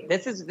 right?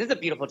 This is a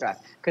beautiful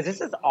dress because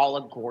this is all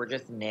a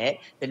gorgeous knit.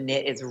 The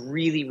knit is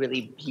really,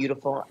 really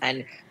beautiful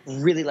and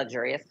really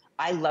luxurious.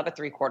 I love a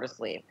 3/4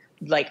 sleeve.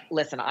 Like,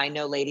 listen, I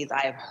know ladies,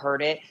 I have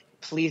heard it.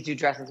 Please do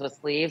dresses with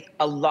sleeves.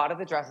 A lot of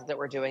the dresses that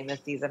we're doing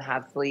this season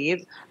have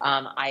sleeves.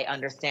 I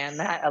understand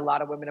that. A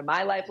lot of women in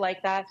my life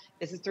like that.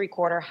 This is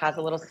 3/4, has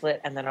a little slit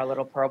and then a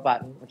little pearl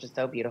button, which is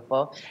so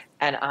beautiful.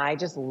 And I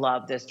just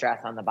love this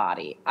dress on the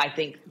body. I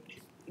think,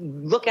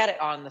 look at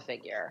it on the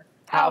figure.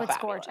 How it's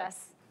fabulous.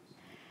 Gorgeous.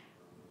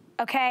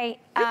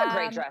 Okay. This is a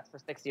great dress for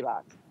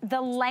 $60.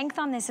 The length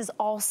on this is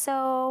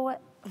also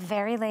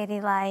very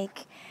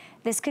ladylike.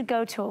 This could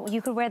go to, you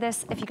could wear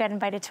this if you got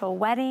invited to a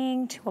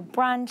wedding, to a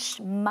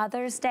brunch,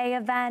 Mother's Day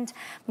event.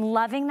 I'm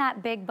loving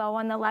that big bow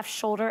on the left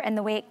shoulder and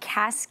the way it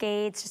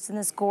cascades just in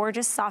this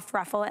gorgeous soft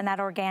ruffle and that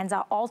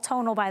organza, all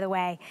tonal by the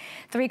way.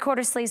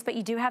 3/4 sleeves, but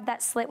you do have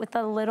that slit with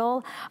the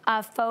little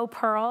faux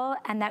pearl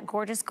and that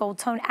gorgeous gold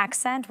tone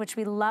accent, which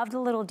we love the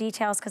little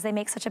details because they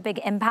make such a big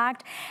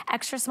impact.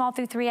 Extra small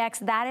through 3X,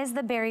 that is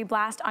the Berry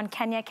Blast on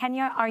Kenya.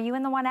 Kenya, are you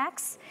in the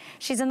 1X?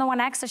 She's in the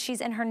 1X, so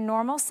she's in her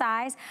normal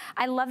size.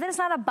 I love that it's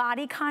not a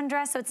bodycon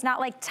dress, so it's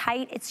not like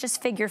tight, it's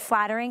just figure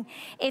flattering.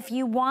 If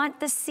you want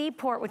the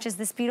Seaport, which is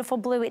this beautiful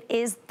blue, it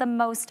is the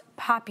most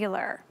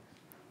popular.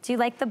 Do you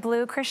like the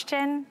blue,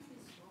 Christian?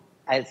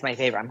 It's my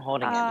favorite. I'm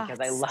holding it because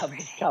I love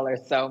this color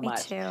so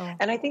much. Me too.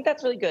 And I think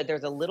that's really good.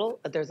 There's a little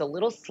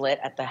slit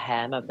at the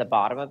hem of the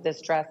bottom of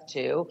this dress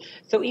too.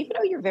 So even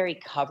though you're very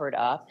covered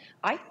up,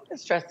 I think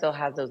this dress still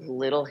has those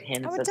little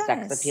hints of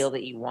sex appeal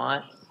that you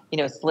want. You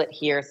know, slit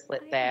here,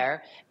 slit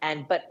there.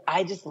 But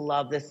I just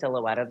love the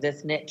silhouette of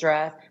this knit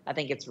dress. I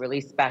think it's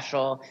really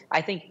special. I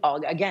think,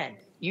 again,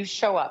 you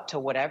show up to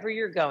whatever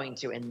you're going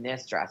to in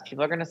this dress,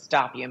 people are going to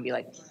stop you and be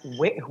like,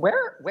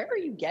 where are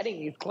you getting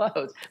these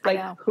clothes? Like,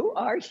 who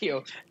are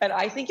you? And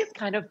I think it's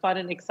kind of fun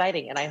and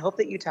exciting. And I hope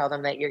that you tell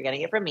them that you're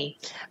getting it from me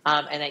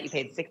and that you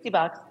paid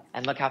 $60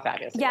 and look how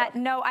fabulous it is.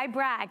 No, I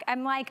brag.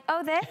 I'm like,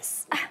 oh,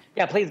 this?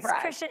 Yeah, please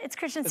brag. It's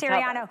Christian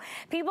Siriano.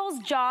 People's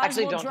jaws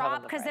will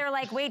drop because they're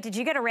like, wait, did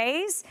you get a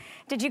raise?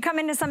 Did you come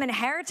into some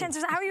inheritance?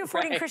 How are you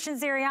affording Christian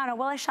Siriano?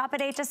 Well, I shop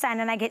at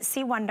HSN and I get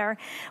C Wonder,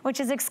 which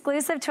is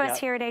exclusive to us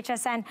here at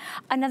HSN.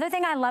 Another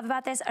thing I love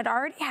about this, it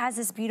already has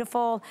this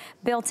beautiful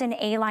built-in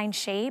A-line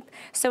shape.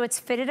 So it's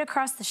fitted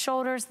across the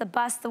shoulders, the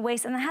bust, the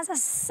waist, and it has a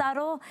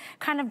subtle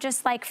kind of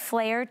just like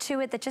flair to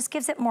it that just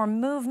gives it more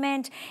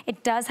movement.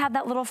 It does have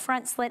that little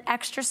front slit,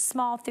 extra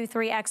small through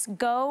 3X.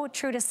 Go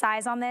true to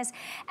size on this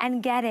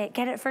and get it.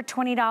 Get it for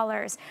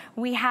 $20.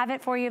 We have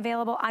it for you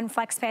available on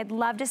FlexPay. I'd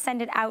love to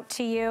send it out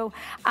to you.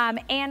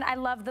 And I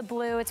love the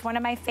blue. It's one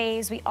of my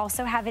faves. We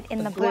also have it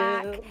in the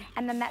black.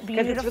 And then that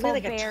beautiful it's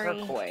really like berry.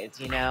 A turquoise,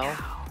 you know?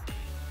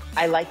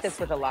 I like this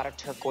with a lot of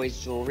turquoise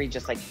jewelry,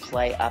 just like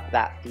play up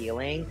that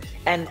feeling.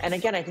 And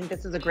again, I think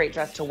this is a great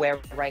dress to wear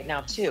right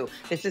now too.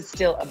 This is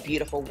still a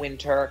beautiful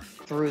winter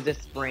through the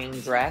spring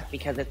dress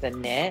because it's a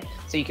knit.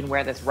 So you can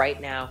wear this right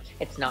now.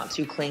 It's not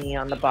too clingy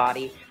on the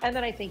body. And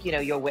then I think, you know,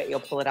 you'll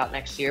pull it out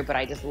next year, but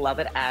I just love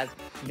it as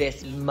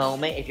this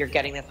moment. If you're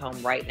getting this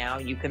home right now,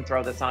 you can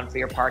throw this on for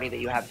your party that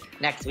you have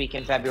next week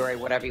in February,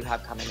 whatever you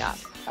have coming up.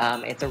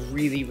 It's a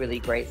really, really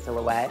great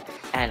silhouette,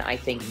 and I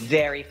think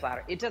very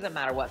flattering. It doesn't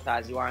matter what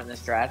size you are in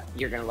this dress,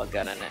 you're gonna look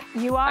good in it.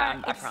 You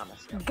are. I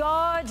promise you.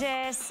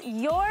 Gorgeous.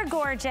 You're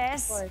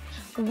gorgeous.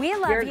 We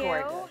love You're you.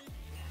 gorgeous.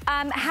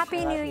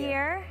 Happy New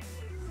Year.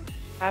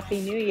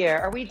 Happy New Year.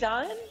 Are we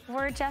done?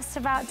 We're just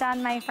about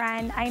done, my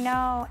friend. I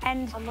know.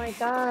 And oh my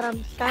God,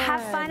 I'm sad.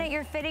 Have fun at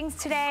your fittings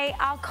today.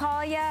 I'll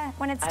call you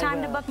when it's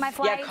time to book my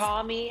flights. Yeah,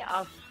 call me.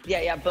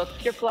 Book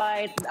your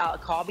flights. I'm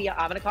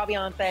gonna call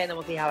Beyonce, and then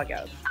we'll see how it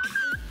goes.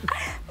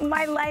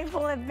 My life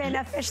will have been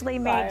officially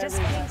made. Just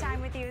spending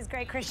time with you is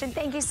great, Christian.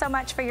 Thank you so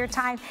much for your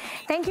time.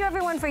 Thank you,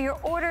 everyone, for your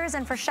orders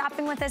and for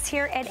shopping with us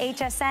here at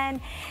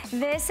HSN.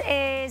 This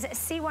is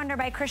Sea Wonder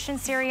by Christian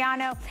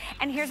Siriano.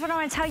 And here's what I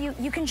want to tell you.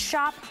 You can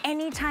shop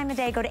any time of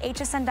day. Go to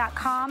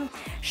hsn.com.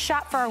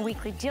 Shop for our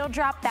weekly deal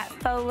drop, that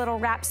faux little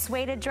wrap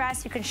suede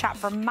dress. You can shop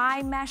for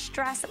my mesh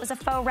dress. It was a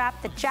faux wrap,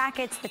 the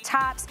jackets, the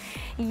tops,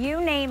 you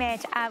name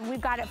it.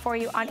 We've got it for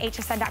you on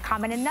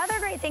hsn.com. And another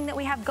great thing that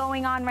we have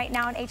going on right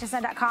now on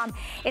hsn.com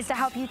is to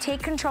help you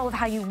take control of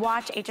how you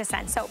watch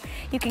HSN. So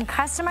you can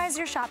customize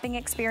your shopping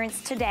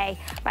experience today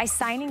by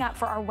signing up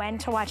for our When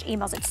to Watch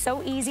emails. It's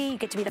so easy. You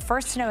get to be the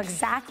first to know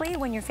exactly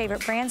when your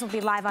favorite brands will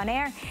be live on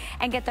air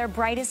and get their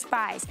brightest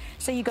buys.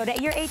 So you go to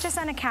your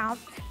HSN account,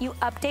 you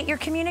update your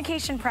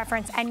communication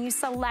preference, and you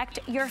select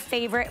your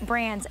favorite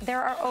brands.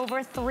 There are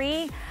over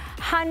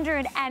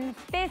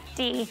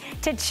 350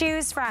 to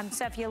choose from.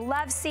 So if you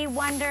love Sea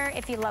Wonder,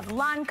 if you love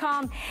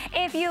Lancome,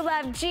 if you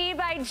love G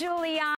by Giuliana,